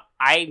point out,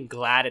 I'm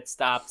glad it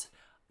stopped.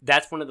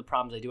 That's one of the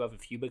problems I do have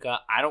with Fubica.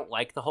 I don't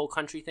like the whole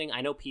country thing.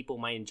 I know people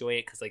might enjoy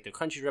it because like their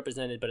country's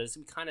represented, but as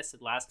we kind of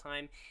said last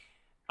time,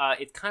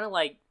 it's kind of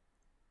like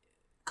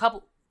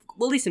at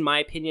least in my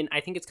opinion,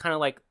 I think it's kind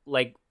of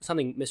like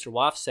something Mr.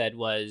 Waff said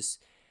was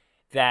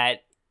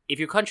that if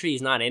your country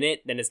is not in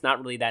it, then it's not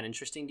really that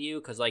interesting to you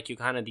because like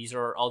these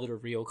are all the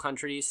real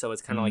countries, so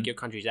it's kind of like your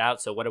country's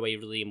out, so what do I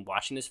really am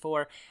watching this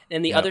for?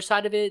 And the other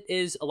side of it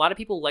is a lot of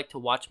people like to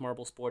watch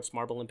Marble sports,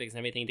 Marble Olympics and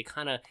everything to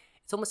kind of,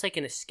 it's almost like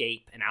an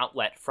escape, an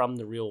outlet from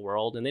the real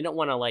world, and they don't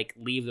want to like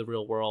leave the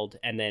real world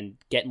and then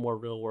get more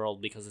real world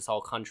because it's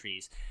all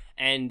countries.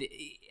 And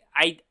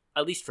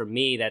at least for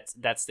me,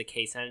 that's the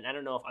case, and I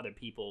don't know if other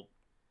people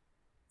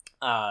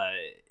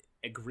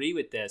agree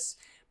with this,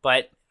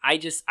 but I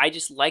just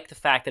like the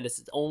fact that it's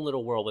its own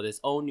little world with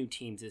its own new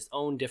teams, its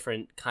own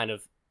different kind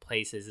of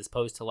places, as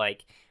opposed to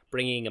like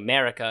bringing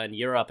America and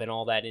Europe and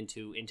all that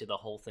into the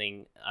whole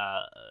thing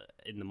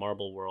in the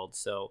Marble world.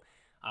 So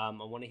I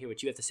want to hear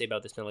what you have to say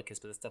about this, Melikis,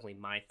 but that's definitely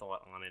my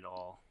thought on it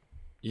all.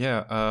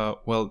 Yeah,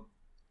 well,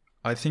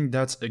 I think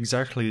that's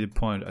exactly the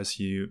point as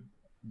you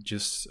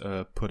just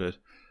put it.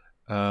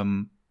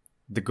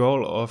 The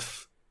goal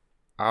of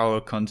our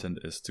content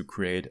is to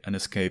create an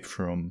escape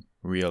from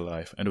real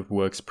life, and it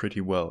works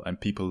pretty well,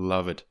 and people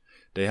love it.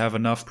 They have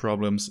enough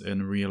problems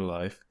in real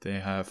life.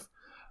 They have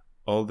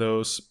all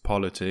those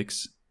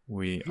politics.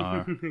 We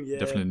are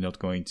definitely not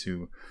going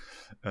to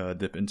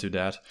dip into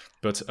that,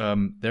 but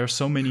there are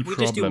so many problems.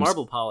 We just do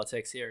marble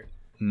politics here.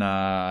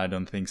 Nah, I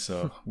don't think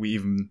so. We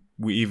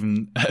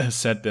even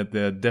said that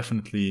there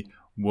definitely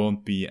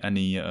won't be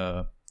any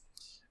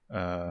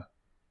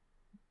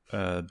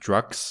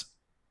drugs,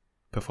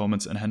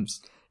 performance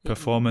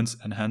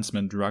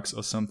enhancement drugs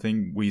or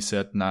something. We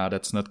said, nah,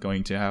 that's not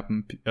going to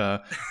happen.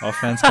 Our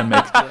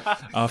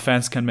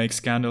fans can make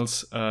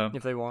scandals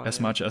if they want,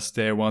 as much as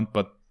they want,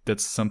 but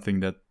that's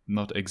something that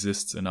not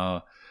exists in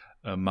our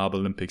Marble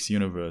Olympics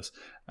universe.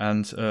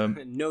 And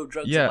no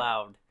drugs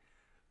allowed.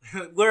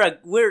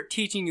 We're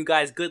teaching you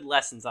guys good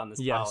lessons on this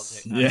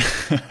politics.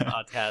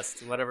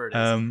 Podcast, whatever it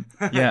is.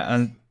 Yeah,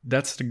 and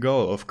that's the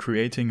goal of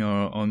creating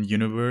our own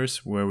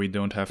universe where we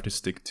don't have to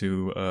stick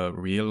to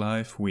real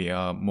life. We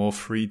are more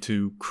free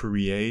to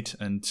create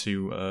and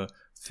to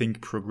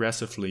think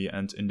progressively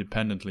and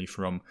independently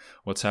from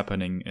what's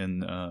happening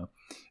in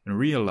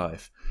real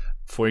life.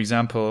 For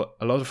example,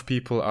 a lot of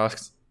people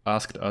asked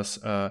us,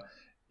 the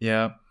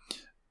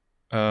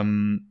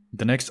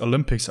next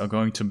Olympics are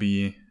going to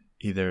be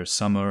either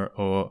summer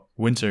or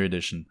winter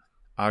edition.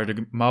 Are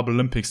the Marble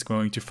Olympics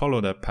going to follow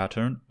that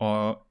pattern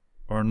or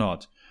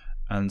not?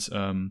 And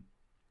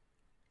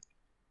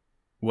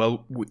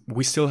well,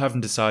 we still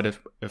haven't decided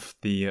if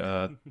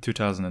the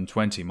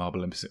 2020 Marble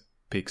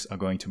Olympics are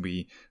going to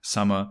be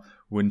summer,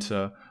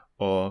 winter,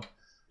 or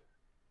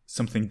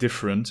something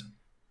different.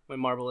 When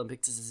Marble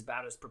Olympics is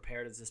about as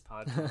prepared as this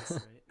podcast,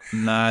 right?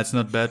 Nah, it's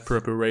not bad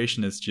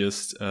preparation. It's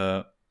just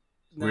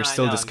we're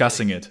still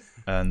discussing it,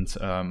 and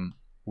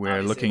we're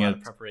Obviously, looking a lot at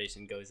of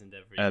preparation goes into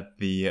every.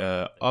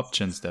 the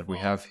options that we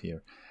have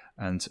here,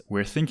 and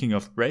we're thinking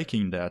of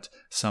breaking that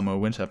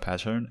summer-winter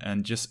pattern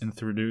and just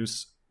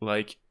introduce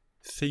like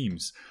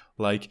themes,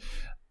 like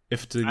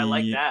if I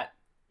like that.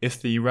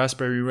 if the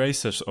Raspberry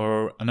Racers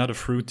or another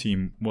fruit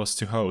team was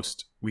to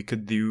host, we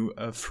could do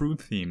a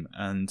fruit theme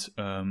and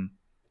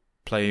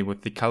play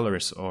with the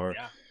colors, or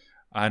Yeah.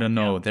 I don't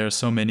know. There are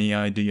so many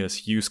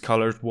ideas. Use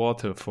colored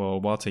water for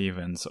water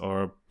events,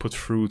 or put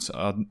fruits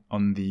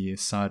on the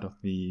side of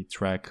the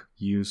track.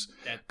 Use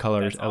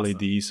colored that's awesome.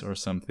 LEDs or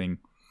something.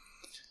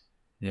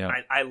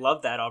 Yeah, I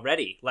love that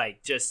already.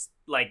 Like, just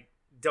like,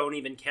 don't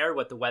even care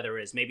what the weather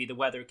is. Maybe the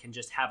weather can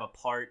just have a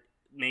part.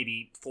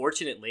 Maybe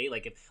fortunately,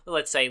 like if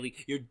let's say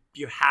like,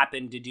 you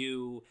happen to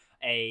do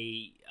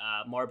a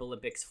Marble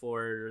Olympics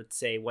for, let's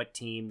say, what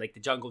team, like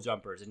the Jungle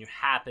Jumpers, and you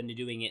happen to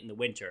doing it in the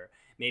winter.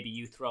 Maybe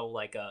you throw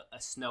like a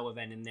snow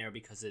event in there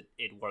because it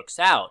works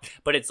out.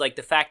 But it's like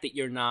the fact that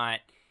you're not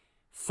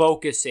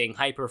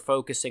hyper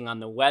focusing on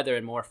the weather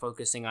and more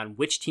focusing on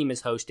which team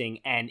is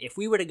hosting. And if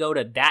we were to go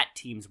to that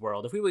team's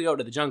world, if we would go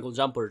to the Jungle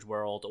Jumpers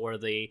world or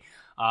the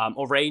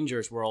or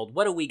Rangers world,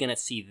 what are we going to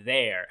see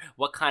there?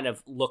 What kind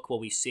of look will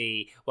we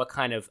see? What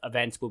kind of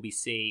events will we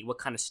see? What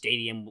kind of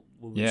stadium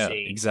will we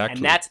see? Exactly.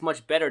 And that's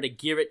much better to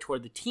gear it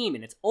toward the team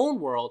in its own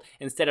world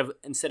instead of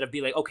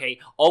be like, okay,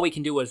 all we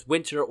can do is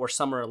winter or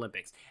summer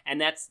Olympics. And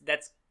that's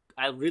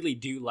I really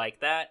do like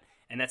that,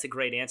 and that's a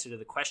great answer to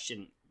the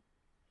question.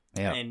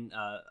 yeah. And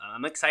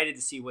I'm excited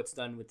to see what's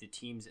done with the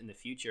teams in the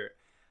future.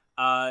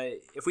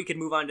 If we could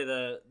move on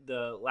to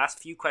the last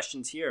few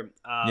questions here.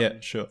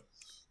 Yeah, sure.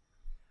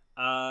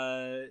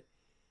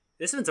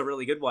 This one's a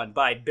really good one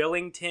by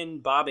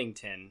Billington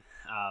Bobbington.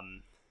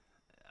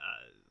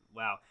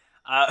 Wow.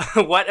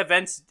 What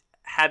events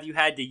have you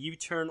had to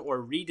U-turn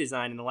or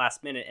redesign in the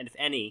last minute, and if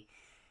any,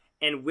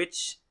 and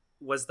which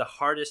was the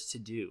hardest to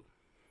do?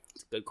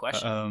 It's a good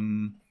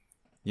question.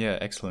 Yeah,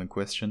 excellent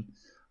question.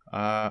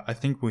 I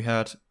think we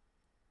had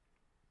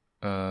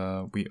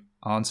we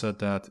answered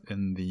that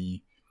in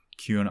the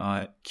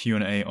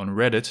Q&A on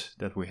Reddit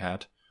that we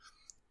had,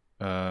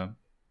 but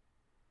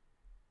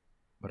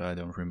I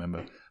don't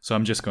remember. So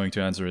I'm just going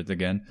to answer it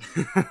again,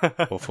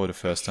 or for the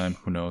first time.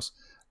 Who knows?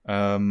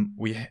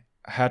 We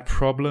had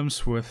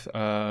problems with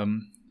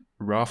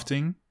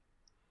rafting,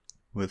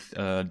 with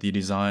the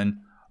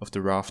design of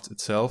the raft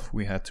itself.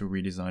 We had to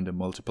redesign them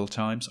multiple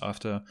times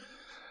after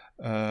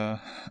not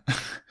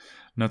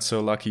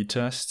so lucky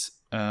tests.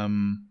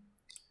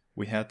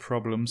 We had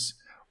problems.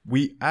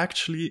 We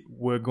actually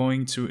were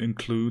going to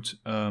include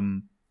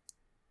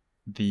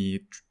the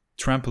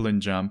trampoline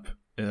jump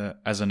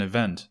as an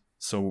event.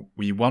 So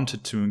we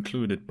wanted to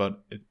include it,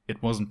 but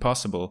it wasn't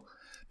possible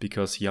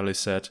because Jelle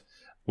said,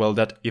 well,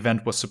 that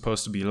event was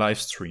supposed to be live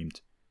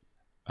streamed.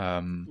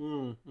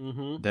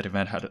 That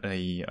event had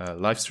a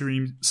live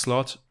stream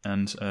slot,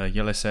 and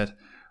Jelle said,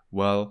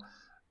 well,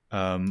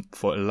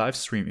 for a live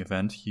stream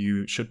event,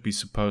 you should be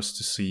supposed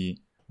to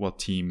see what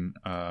team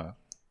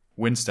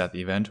wins that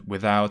event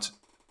without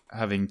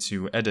having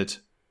to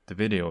edit the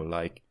video,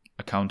 like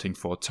accounting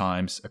for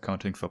times,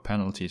 accounting for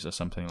penalties or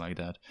something like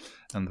that.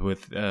 And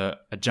with a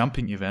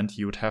jumping event,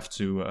 you would have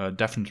to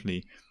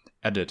definitely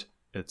edit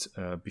it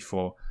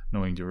before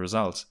knowing the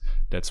results.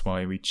 That's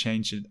why we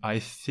changed it, I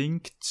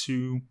think,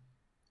 to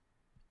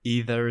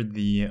either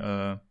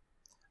the...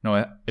 No,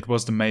 it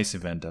was the Maze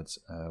event that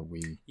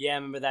we... Yeah, I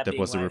remember that being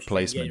was the live stream.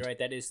 replacement. Yeah, you're right.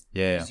 That is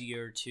Yeah.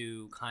 easier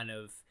to kind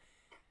of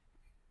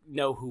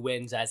know who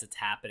wins as it's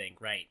happening,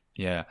 right?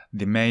 Yeah,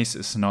 the Maze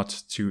is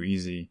not too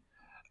easy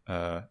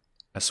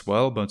as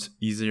well, but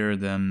easier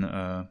than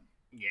Yeah,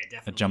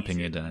 definitely. a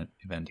jumping easier.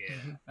 event.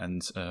 Yeah.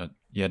 And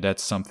yeah,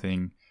 that's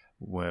something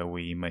where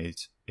we made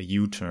a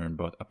U-turn.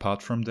 But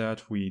apart from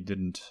that, we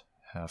didn't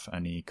have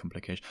any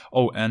complication.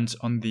 Oh, and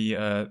on the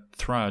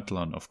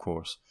triathlon, of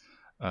course.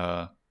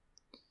 Well,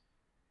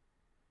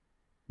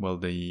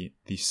 the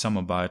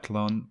summer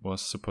biathlon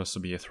was supposed to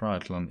be a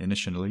triathlon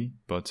initially,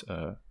 but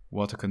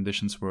water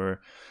conditions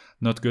were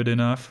not good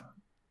enough.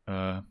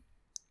 It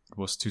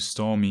was too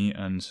stormy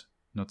and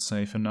not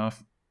safe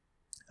enough.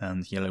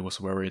 And Jelle was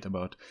worried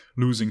about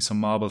losing some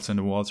marbles in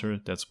the water.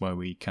 That's why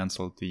we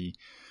cancelled the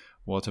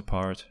water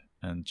part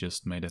and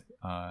just made it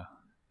a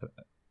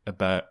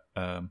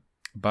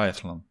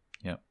biathlon.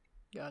 Yeah.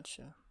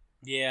 Gotcha.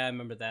 Yeah, I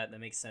remember that. That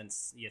makes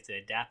sense. You have to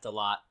adapt a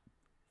lot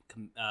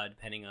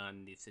depending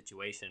on the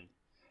situation.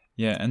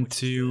 Yeah, and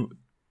Which is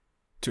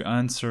to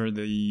answer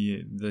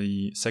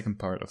the second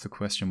part of the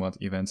question,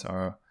 what events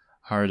are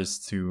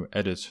hardest to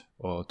edit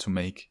or to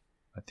make?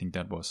 I think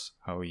that was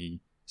how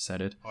he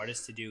said it.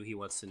 Hardest to do, he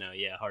wants to know.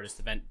 Yeah, hardest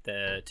event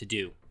to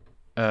do.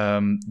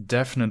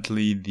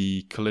 Definitely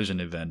the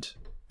collision event,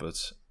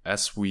 but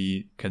as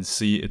we can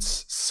see,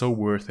 it's so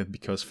worth it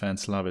because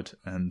fans love it,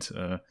 and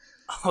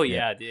Oh,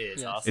 yeah, it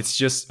is. Yeah. Awesome. it's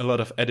just a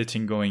lot of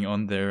editing going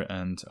on there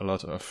and a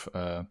lot of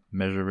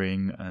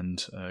measuring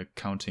and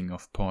counting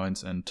of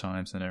points and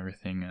times and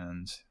everything,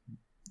 and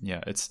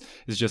yeah, it's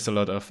just a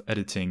lot of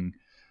editing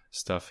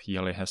stuff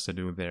Jelle has to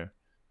do there.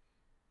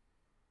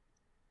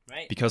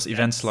 Right. Because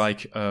events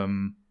like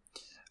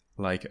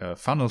like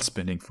funnel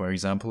spinning, for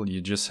example,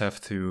 you just have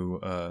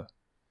to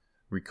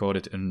record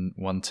it in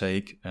one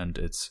take, and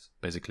it's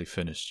basically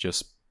finished.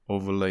 Just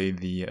overlay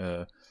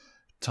the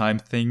time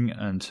thing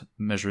and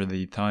measure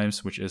the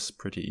times, which is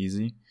pretty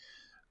easy.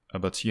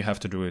 But you have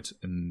to do it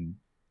in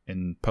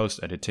post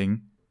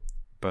editing.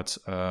 But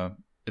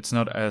it's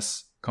not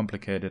as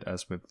complicated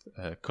as with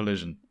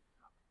Collision.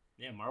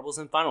 Yeah, marbles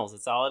and funnels.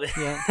 That's all it is.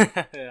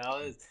 Yeah. All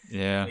it is.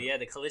 Yeah. But yeah,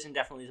 the Collision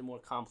definitely is a more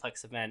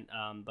complex event.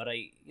 But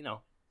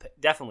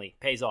definitely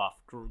pays off.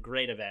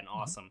 Great event.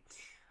 Awesome.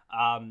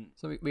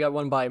 So we got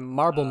one by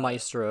Marble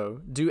Maestro.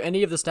 Do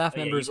any of the staff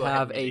yeah, you members go ahead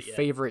have and a read it, yeah.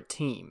 favorite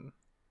team?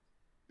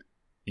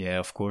 Yeah,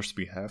 of course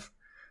we have.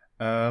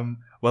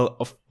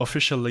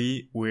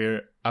 Officially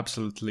we're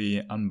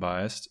absolutely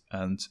unbiased,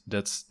 and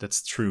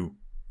that's true.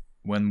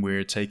 When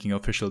we're taking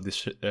official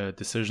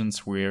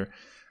decisions, we're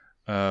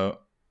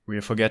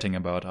forgetting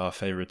about our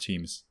favorite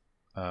teams.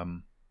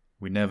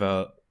 We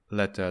never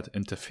let that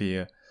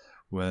interfere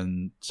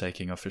when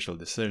taking official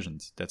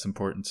decisions. That's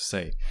important to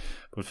say.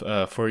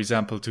 But for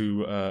example,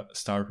 to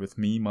start with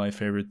me, my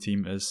favorite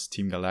team is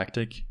Team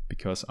Galactic,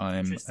 because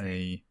I'm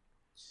a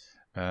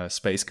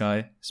space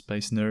guy,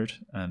 space nerd,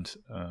 and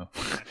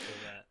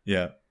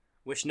yeah.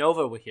 Wish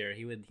Nova were here.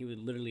 He would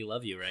literally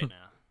love you right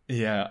now.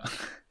 Yeah.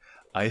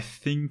 I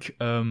think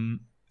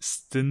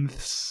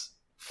Stinth's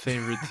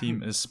favorite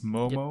team is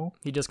Momo. Yep,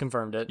 he just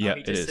confirmed it. Yeah,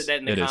 he just said that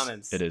in the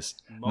comments. It is.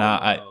 Momo.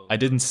 Nah, I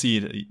didn't see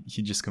it.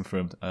 He just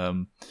confirmed.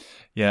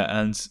 Yeah,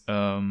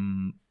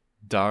 and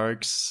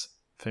Dark's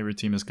favorite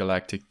team is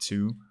Galactic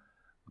too.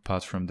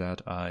 Apart from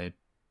that, I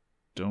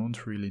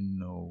don't really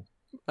know.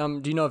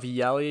 Do you know if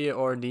Yelly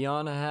or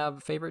Neon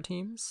have favorite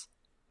teams?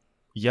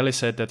 Yelly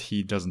said that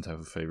he doesn't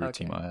have a favorite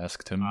Okay. team. I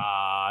asked him.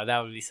 That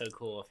would be so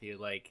cool if you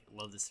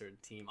loved a certain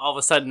team. All of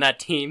a sudden, that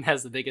team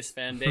has the biggest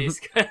fan base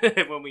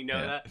when we know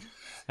that.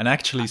 And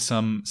actually,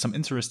 some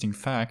interesting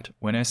fact: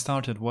 when I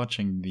started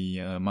watching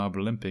the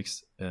Marble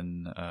Olympics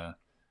in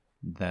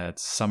that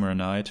summer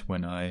night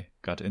when I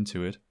got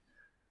into it,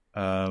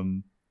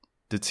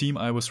 the team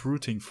I was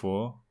rooting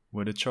for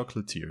were the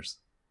Chocolatiers.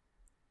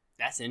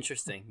 That's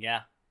interesting.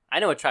 Yeah,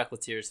 I know a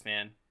Chocolatiers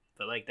fan,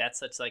 but that's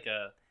such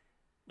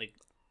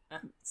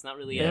it's not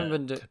really. They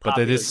haven't been But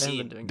they popular did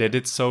team. they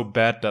did so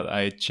bad that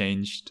I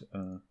changed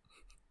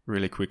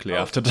really quickly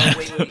after that.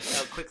 Wait.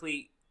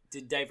 Quickly to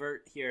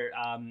divert here.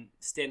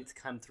 Stint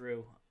come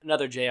through.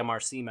 Another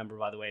JMRC member,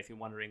 by the way, if you're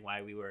wondering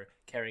why we were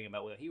caring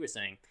about what he was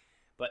saying.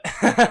 But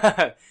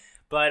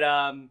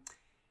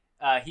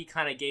he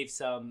kind of gave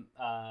some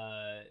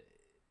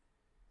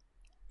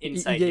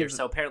insight here.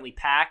 So apparently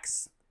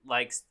Pax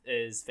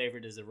his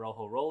favorite is the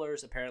Rojo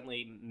Rollers.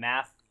 Apparently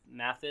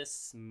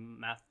Mathis,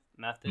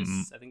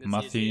 I think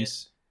that's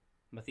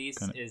Mathis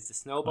is the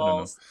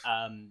Snowballs.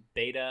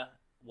 Beta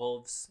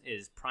Wolves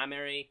is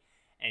primary,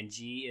 and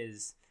G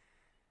is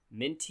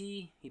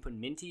Minty. He put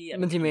Minty.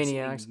 Minty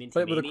Maniacs,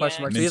 but with a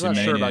question mark. So he's not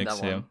Minty sure about that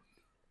Maniacs, yeah. one.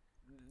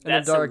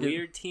 That's the dark, a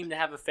weird team to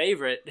have a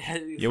favorite,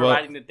 Yeah,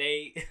 providing that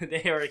they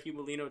are a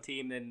Humolino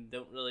team and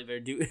don't really they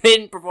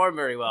didn't perform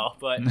very well.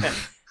 But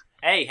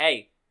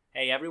hey,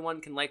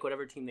 everyone can like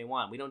whatever team they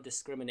want. We don't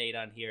discriminate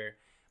on here.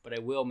 But I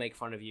will make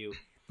fun of you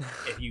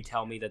if you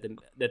tell me that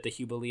the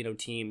Humolino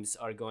teams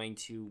are going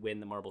to win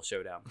the Marble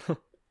Showdown.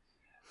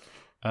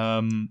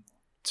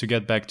 To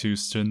get back to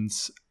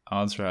Stint's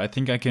answer, I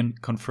think I can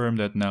confirm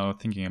that now.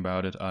 Thinking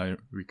about it, I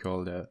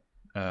recall that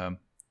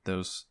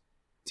those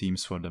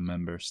teams for the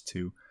members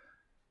too.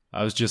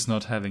 I was just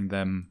not having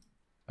them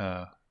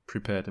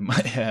prepared in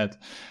my head,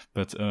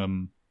 but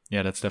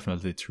yeah, that's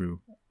definitely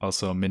true.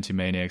 Also, Minty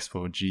Maniacs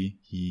for G,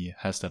 he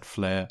has that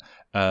flair,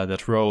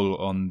 that role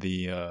on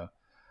the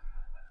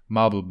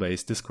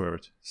marble-based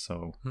Discord.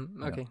 So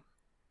okay. Yeah.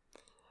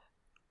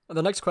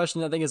 The next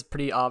question I think is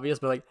pretty obvious,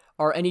 but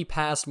are any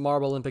past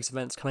Marble Olympics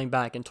events coming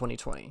back in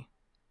 2020?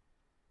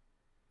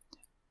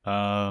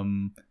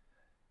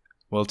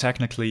 Well,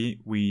 technically,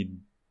 we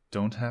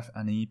don't have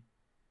any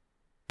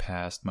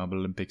past Marble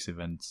Olympics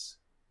events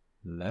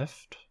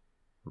left,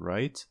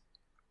 right?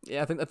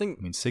 Yeah, I think.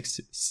 I mean,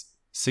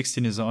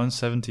 16 is on,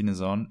 17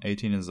 is on,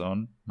 18 is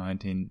on,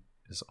 19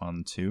 is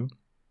on too.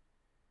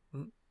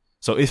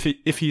 So if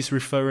he's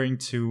referring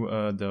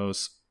to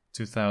those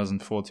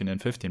 2014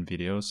 and 15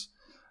 videos,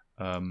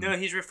 no,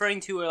 he's referring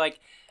to and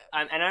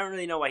I don't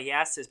really know why he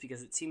asked this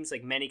because it seems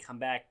like many come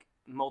back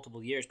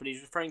multiple years, but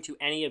he's referring to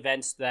any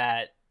events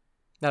that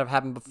have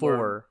happened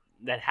before.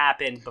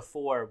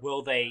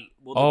 Will they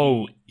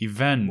be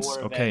events. more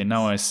Okay, events?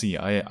 now I see.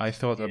 I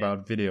thought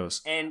about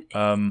videos. And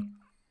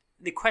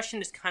the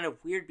question is kind of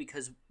weird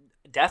because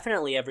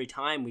definitely every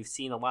time we've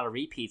seen a lot of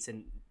repeats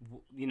and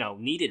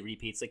needed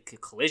repeats. Like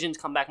collisions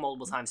come back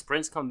multiple times,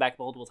 sprints come back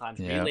multiple times,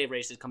 relay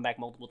races come back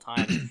multiple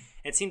times.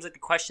 It seems like the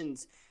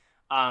questions,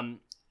 the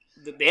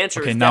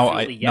answer is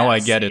definitely yes. Now I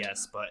get it.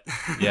 Yes, but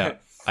yeah,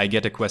 I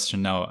get the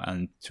question now,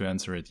 and to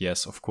answer it,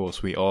 yes, of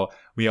course, we are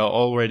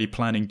already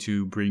planning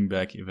to bring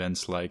back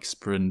events like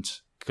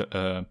sprint,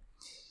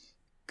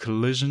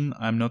 collision.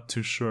 I'm not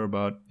too sure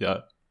about. Yeah,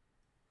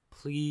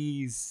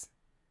 please.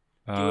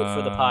 Do it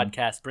for the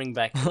podcast. Bring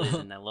back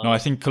Collision. I love No, it. I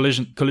think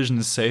Collision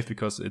is safe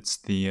because it's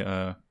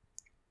the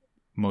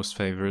most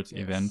favorite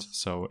event,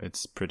 so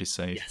it's pretty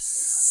safe.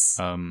 Yes.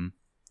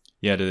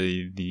 Yeah,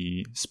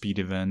 the speed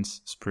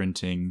events,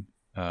 sprinting,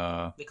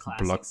 The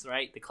classics,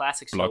 right? The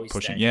classics block always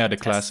pushing. stay. Yeah, the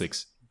Test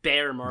classics.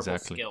 Bare marble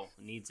Exactly. skill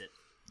needs it.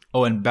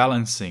 Oh, and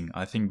balancing.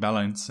 I think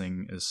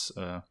balancing is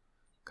coming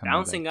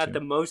Balancing back got too.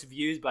 the most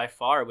views by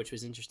far, which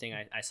was interesting.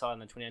 I saw it in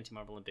the 2019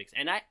 Marble Olympics,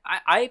 and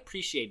I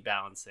appreciate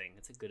balancing.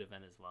 It's a good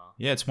event as well.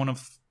 Yeah, it's one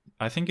of.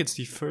 I think it's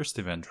the first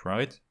event,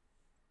 right?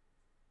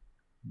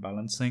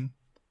 Balancing.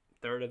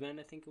 Third event,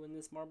 I think, in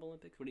this Marble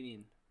Olympics. What do you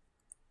mean?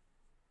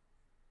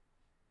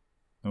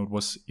 No, it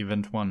was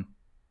event 1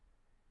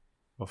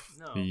 of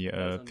No, the that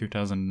was on-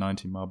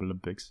 2019 Marble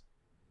Olympics.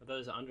 I thought it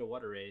was an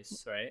underwater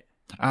race, right?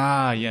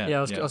 Ah, yeah. Yeah,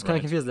 I was kind of right.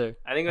 confused there.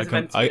 I think it I, was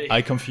event I, 3.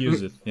 I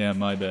confused it. Yeah,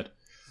 my bad.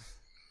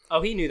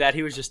 Oh, he knew that.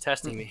 He was just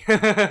testing me.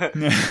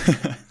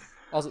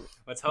 Also,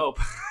 Let's hope.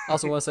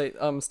 want to say,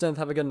 Stint,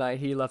 have a good night.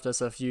 He left us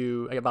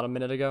about a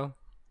minute ago,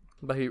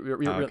 but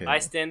Okay. Bye,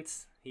 Stint.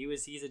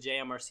 He's a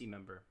JMRC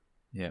member.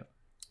 Yeah.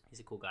 He's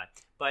a cool guy.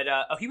 But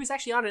he was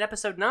actually on in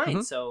episode 9,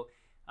 Mm-hmm. so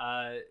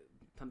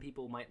some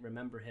people might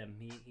remember him.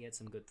 He had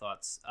some good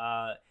thoughts.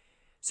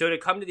 So to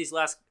come to these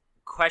last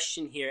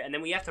question here, and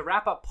then we have to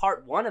wrap up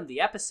part 1 of the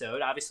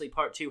episode. Obviously,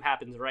 part 2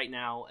 happens right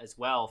now as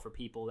well for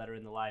people that are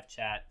in the live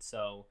chat.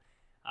 So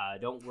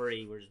don't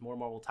worry, there's more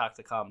Marble talk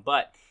to come.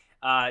 But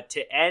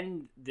to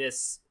end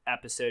this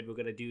episode, we're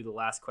going to do the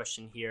last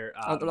question here.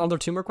 Are there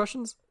 2 more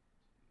questions?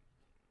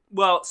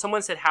 Well,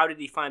 someone said, how did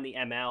he find the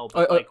ML?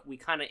 But, Oh, we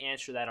kind of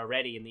answered that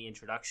already in the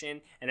introduction.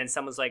 And then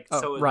someone's like,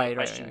 Oh, so is right, the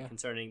question right.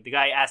 concerning... The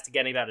guy asked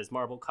again about his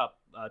Marble Cup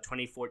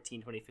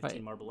 2014, 2015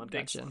 Right, Marble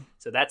Olympics. gotcha.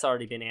 So that's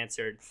already been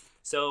answered.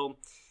 So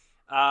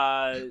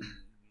the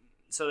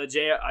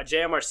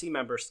JMRC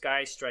member,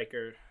 Sky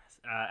Striker,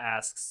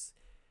 asks...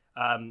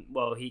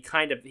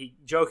 he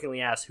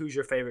jokingly asked, who's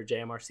your favorite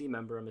JMRC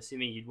member? I'm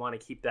assuming you'd want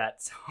to keep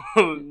that. So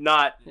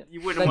you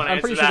wouldn't want to I'm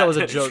answer pretty that. sure that was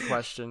a joke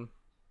question.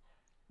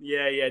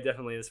 Yeah,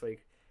 definitely. This week,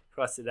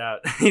 crossed it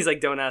out. He's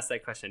like, don't ask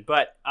that question.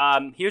 But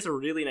here's a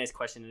really nice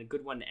question and a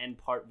good one to end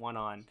part 1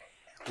 on.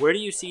 Where do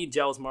you see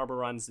Gels Marble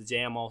Runs, the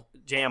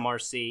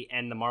JMRC,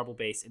 and the Marble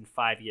Base in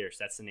 5 years?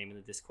 That's the name of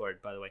the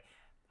Discord, by the way.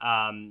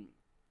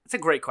 It's a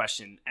great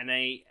question, and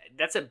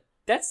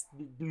that's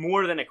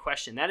more than a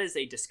question. That is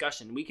a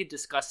discussion. We could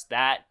discuss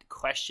that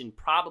question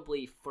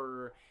probably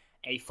for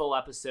a full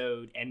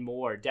episode and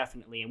more,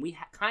 definitely. And we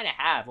kind of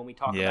have when we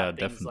talk about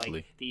things definitely.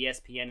 like the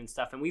ESPN and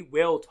stuff. And we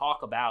will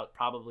talk about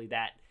probably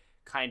that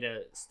kind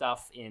of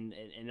stuff in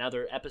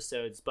other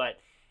episodes. But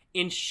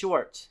in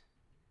short,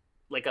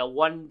 like a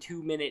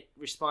 1-2 minute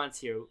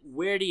response here,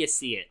 where do you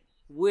see it?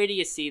 Where do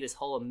you see this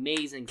whole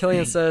amazing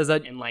Killian thing says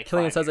that in like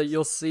Killian 5 says that years?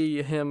 you'll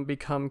see him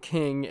become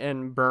king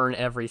and burn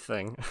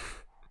everything.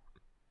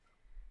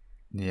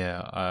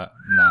 Yeah,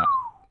 no.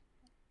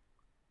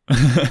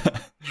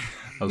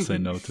 I'll say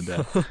no to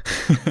that.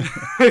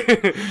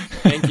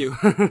 Thank you.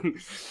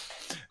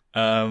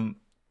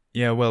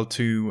 Yeah, well,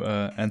 to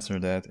answer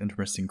that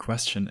interesting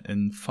question,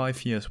 in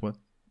 5 years,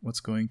 what's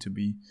going to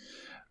be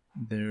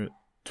there?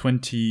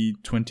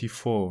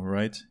 2024,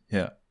 right?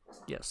 Yeah,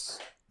 Yes.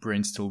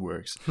 brain still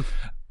works.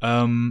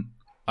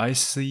 I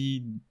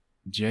see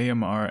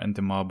JMR and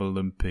the Marble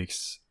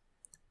Olympics.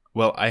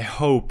 Well, I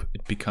hope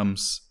it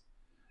becomes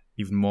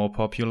even more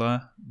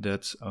popular.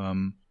 That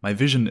my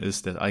vision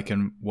is that I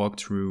can walk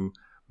through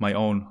my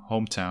own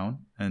hometown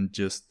and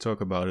just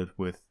talk about it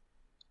with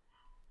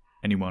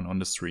anyone on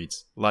the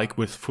streets, like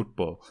with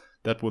football.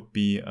 That would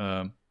be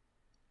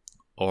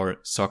or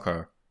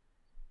soccer.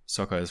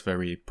 Soccer is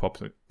very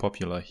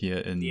popular here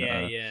in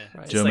Yeah.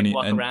 Right. Just Germany. like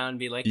walk and around and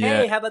be like,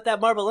 yeah. "Hey, how about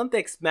that Marble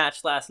Olympics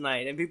match last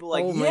night?" And people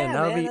are like, Oh, "Yeah, man,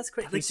 that would be- that's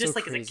crazy." that'd be Like just so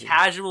like it's crazy. a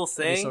casual That'd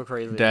be thing. so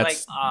crazy.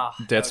 That's that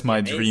that's would be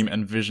my dream amazing.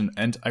 and vision,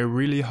 and I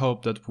really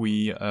hope that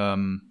we I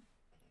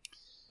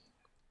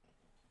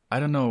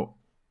don't know,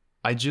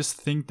 I just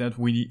think that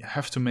we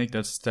have to make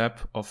that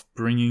step of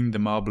bringing the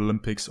Marble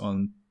Olympics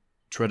on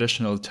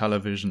traditional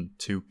television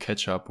to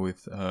catch up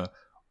with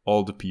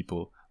all the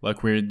people,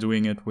 like we're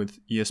doing it with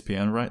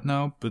ESPN right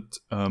now. But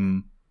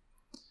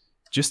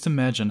just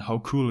imagine how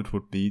cool it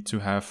would be to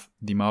have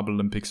the Marble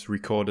Olympics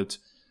recorded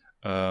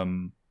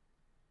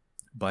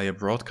by a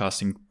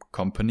broadcasting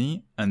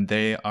company, and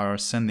they are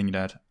sending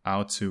that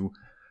out to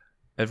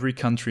every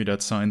country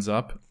that signs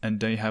up, and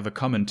they have a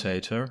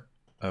commentator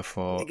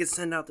for They could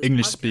send out this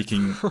English podcast.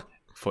 speaking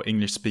for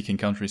English speaking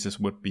countries. This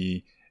would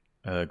be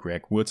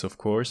Greg Woods, of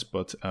course,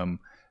 but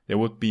there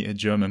would be a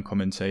German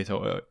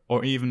commentator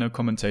or even a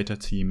commentator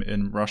team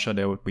in Russia.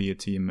 There would be a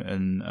team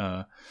in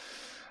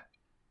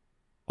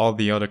all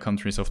the other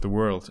countries of the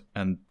world,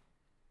 and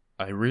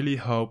I really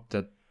hope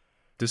that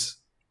this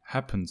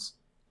happens.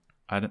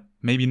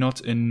 Maybe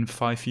not in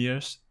 5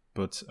 years,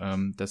 but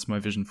that's my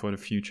vision for the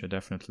future,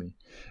 definitely.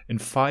 In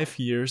 5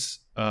 years,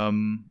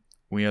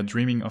 we are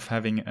dreaming of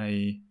having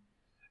a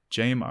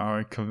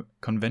JMR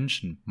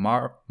convention,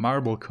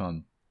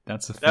 MarbleCon.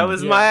 That's the thing. That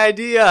was my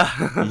idea.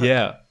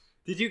 Yeah,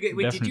 Did you get?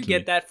 Wait, did you Definitely.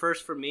 get that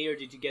first from me, or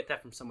did you get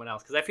that from someone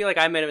else? Because I feel like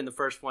I might have been the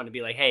first one to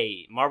be like,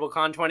 "Hey,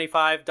 MarbleCon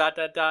 25 ... Yeah,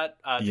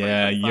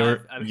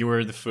 2025." I mean, you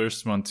were the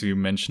first one to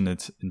mention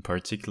it in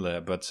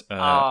particular, but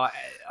I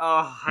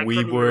we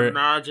couldn't were- even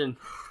imagine.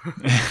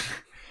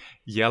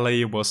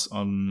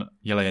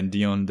 Yele and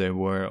Dion, they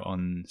were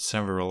on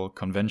several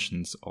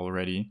conventions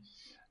already,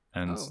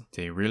 and Oh.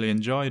 they really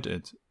enjoyed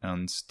it.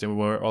 And there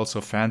were also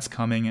fans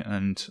coming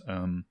and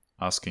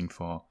asking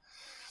for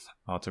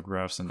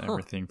autographs and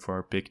everything for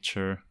a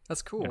picture.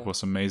 That's cool. It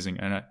was amazing,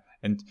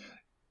 and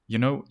you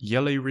know,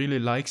 Yele really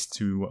likes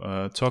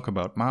to talk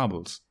about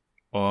marbles,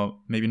 or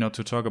maybe not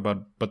to talk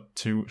about, but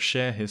to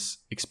share his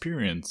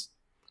experience.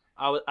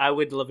 I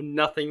would love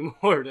nothing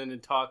more than to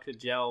talk to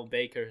Gel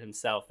Baker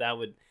himself. That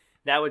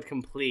would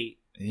complete.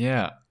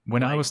 Yeah,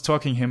 when I Like- was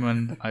talking him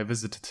and I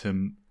visited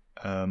him,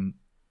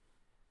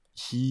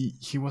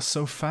 he was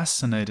so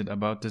fascinated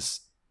about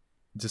this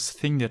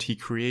thing that he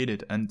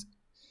created, and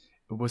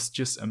it was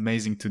just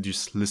amazing to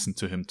just listen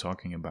to him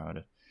talking about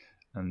it.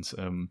 And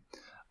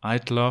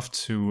I'd love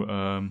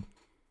to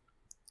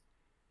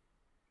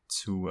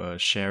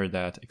share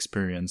that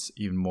experience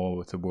even more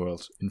with the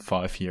world in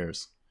 5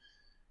 years.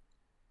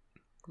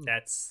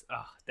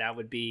 That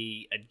would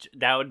be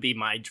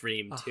my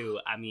dream too.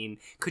 I mean,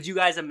 could you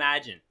guys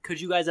imagine?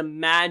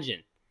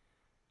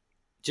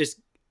 Just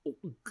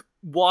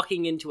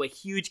walking into a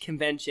huge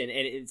convention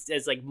and it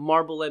says like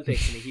Marble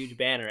Olympics and a huge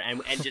banner,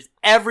 and just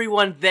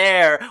everyone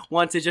there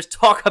wants to just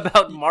talk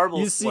about marble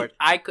You see- sport.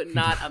 I could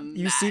not imagine.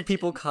 You see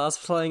people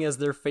cosplaying as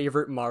their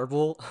favorite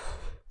marble.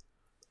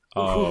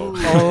 Oh,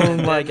 Oh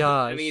my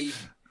gosh. I mean,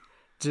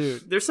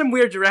 dude. there's some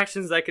weird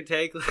directions I could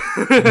take,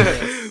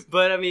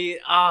 but I mean,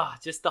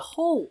 just the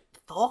whole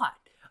thought.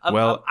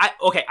 Well-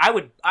 I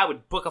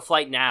would book a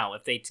flight now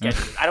if they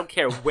scheduled it. I don't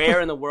care where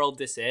in the world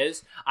this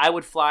is. I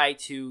would fly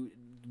to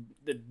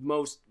the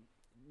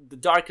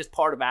darkest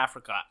part of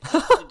Africa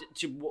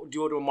to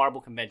go to a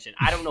marble convention.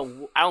 I don't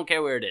know. I don't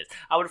care where it is.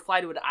 I would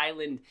fly to an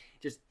island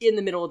just in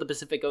the middle of the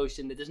Pacific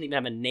Ocean that doesn't even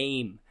have a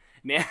name,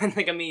 man.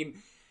 Like, I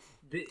mean,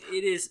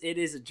 it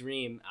is a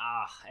dream.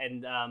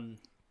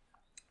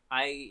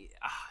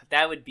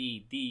 That would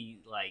be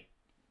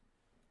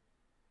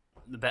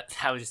the best.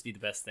 That would just be the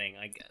best thing.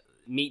 Like,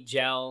 meet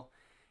Gel,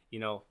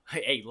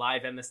 a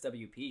live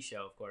MSWP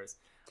show, of course.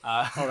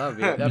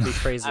 That'd be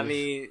crazy. I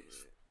mean,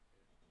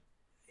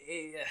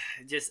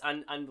 just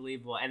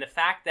unbelievable. And the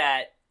fact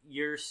that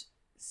you're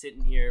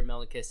sitting here,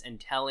 Melikis, and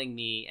telling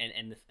me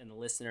and the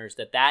listeners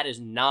that is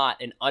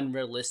not an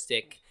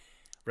unrealistic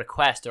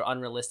request or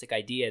unrealistic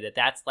idea,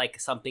 that's like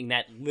something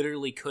that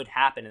literally could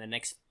happen in the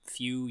next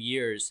few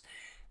years,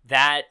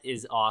 that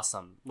is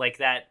awesome. Like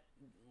that,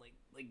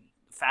 like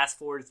fast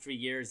forward 3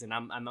 years and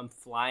I'm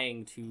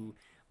flying to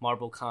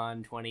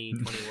MarbleCon 2020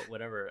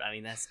 whatever. I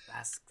mean, that's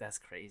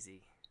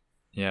crazy.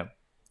 yeah.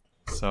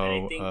 And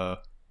So I think-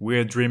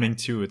 we're dreaming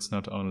too. It's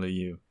not only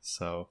you,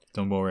 so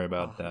don't worry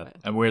about that. man.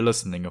 And we're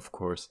listening, of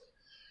course.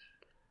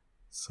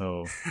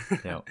 So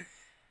yeah.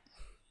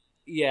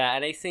 Yeah,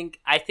 and I think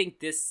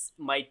this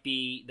might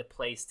be the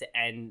place to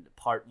end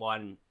part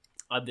 1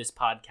 of this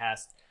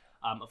podcast.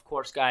 Of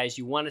course, guys,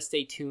 you want to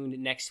stay tuned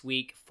next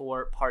week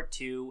for part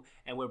 2,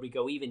 and where we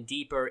go even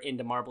deeper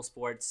into marble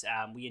sports.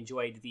 We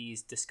enjoyed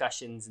these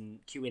discussions and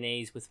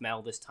Q&As with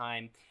Mel this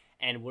time,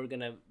 and we're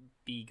going to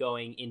be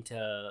going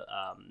into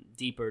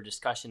deeper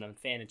discussion on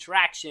fan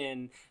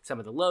interaction, some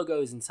of the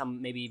logos, and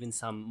maybe even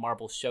some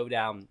Marble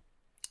Showdown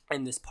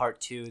in this part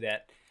 2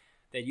 that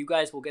you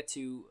guys will get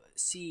to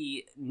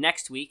see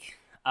next week.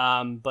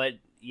 But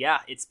yeah,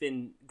 it's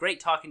been great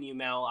talking to you,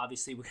 Mel.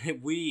 Obviously,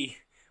 we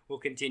will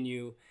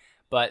continue,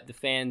 but the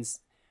fans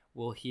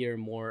will hear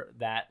more of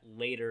that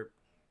later.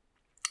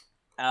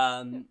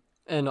 and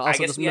I also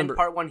guess just we end remember,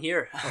 part 1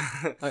 here.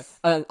 Alright,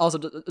 and also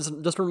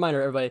just a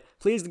reminder, everybody,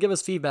 please give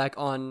us feedback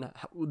on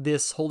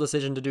this whole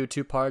decision to do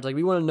 2 parts. Like,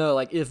 we want to know,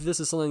 like, if this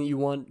is something you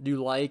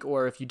like,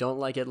 or if you don't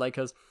like it, like,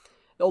 because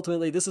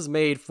ultimately this is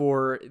made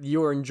for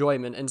your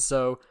enjoyment, and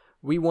so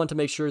we want to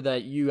make sure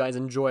that you guys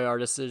enjoy our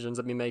decisions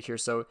that we make here.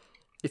 So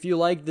if you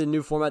like the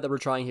new format that we're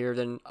trying here,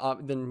 then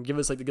give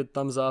us like the good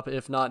thumbs up.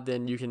 If not,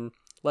 then you can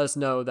let us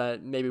know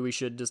that maybe we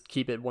should just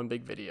keep it one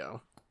big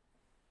video.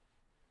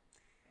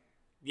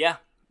 Yeah,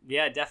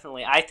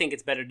 definitely. I think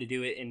it's better to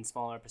do it in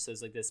smaller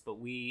episodes like this, but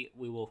we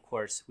will, of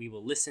course, we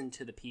will listen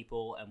to the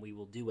people and we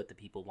will do what the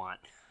people want.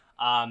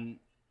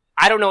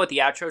 I don't know what the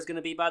outro is going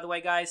to be, by the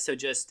way, guys. So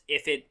just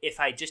if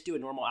I just do a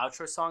normal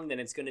outro song, then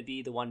it's going to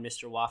be the one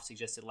Mr. Waff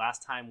suggested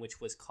last time, which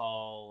was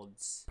called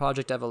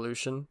Project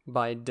Evolution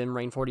by Dim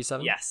Rain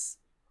 47.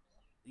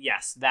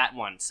 Yes, that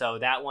one. So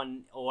that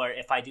one, or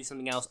if I do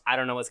something else, I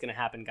don't know what's going to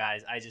happen,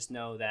 guys. I just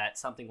know that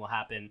something will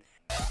happen.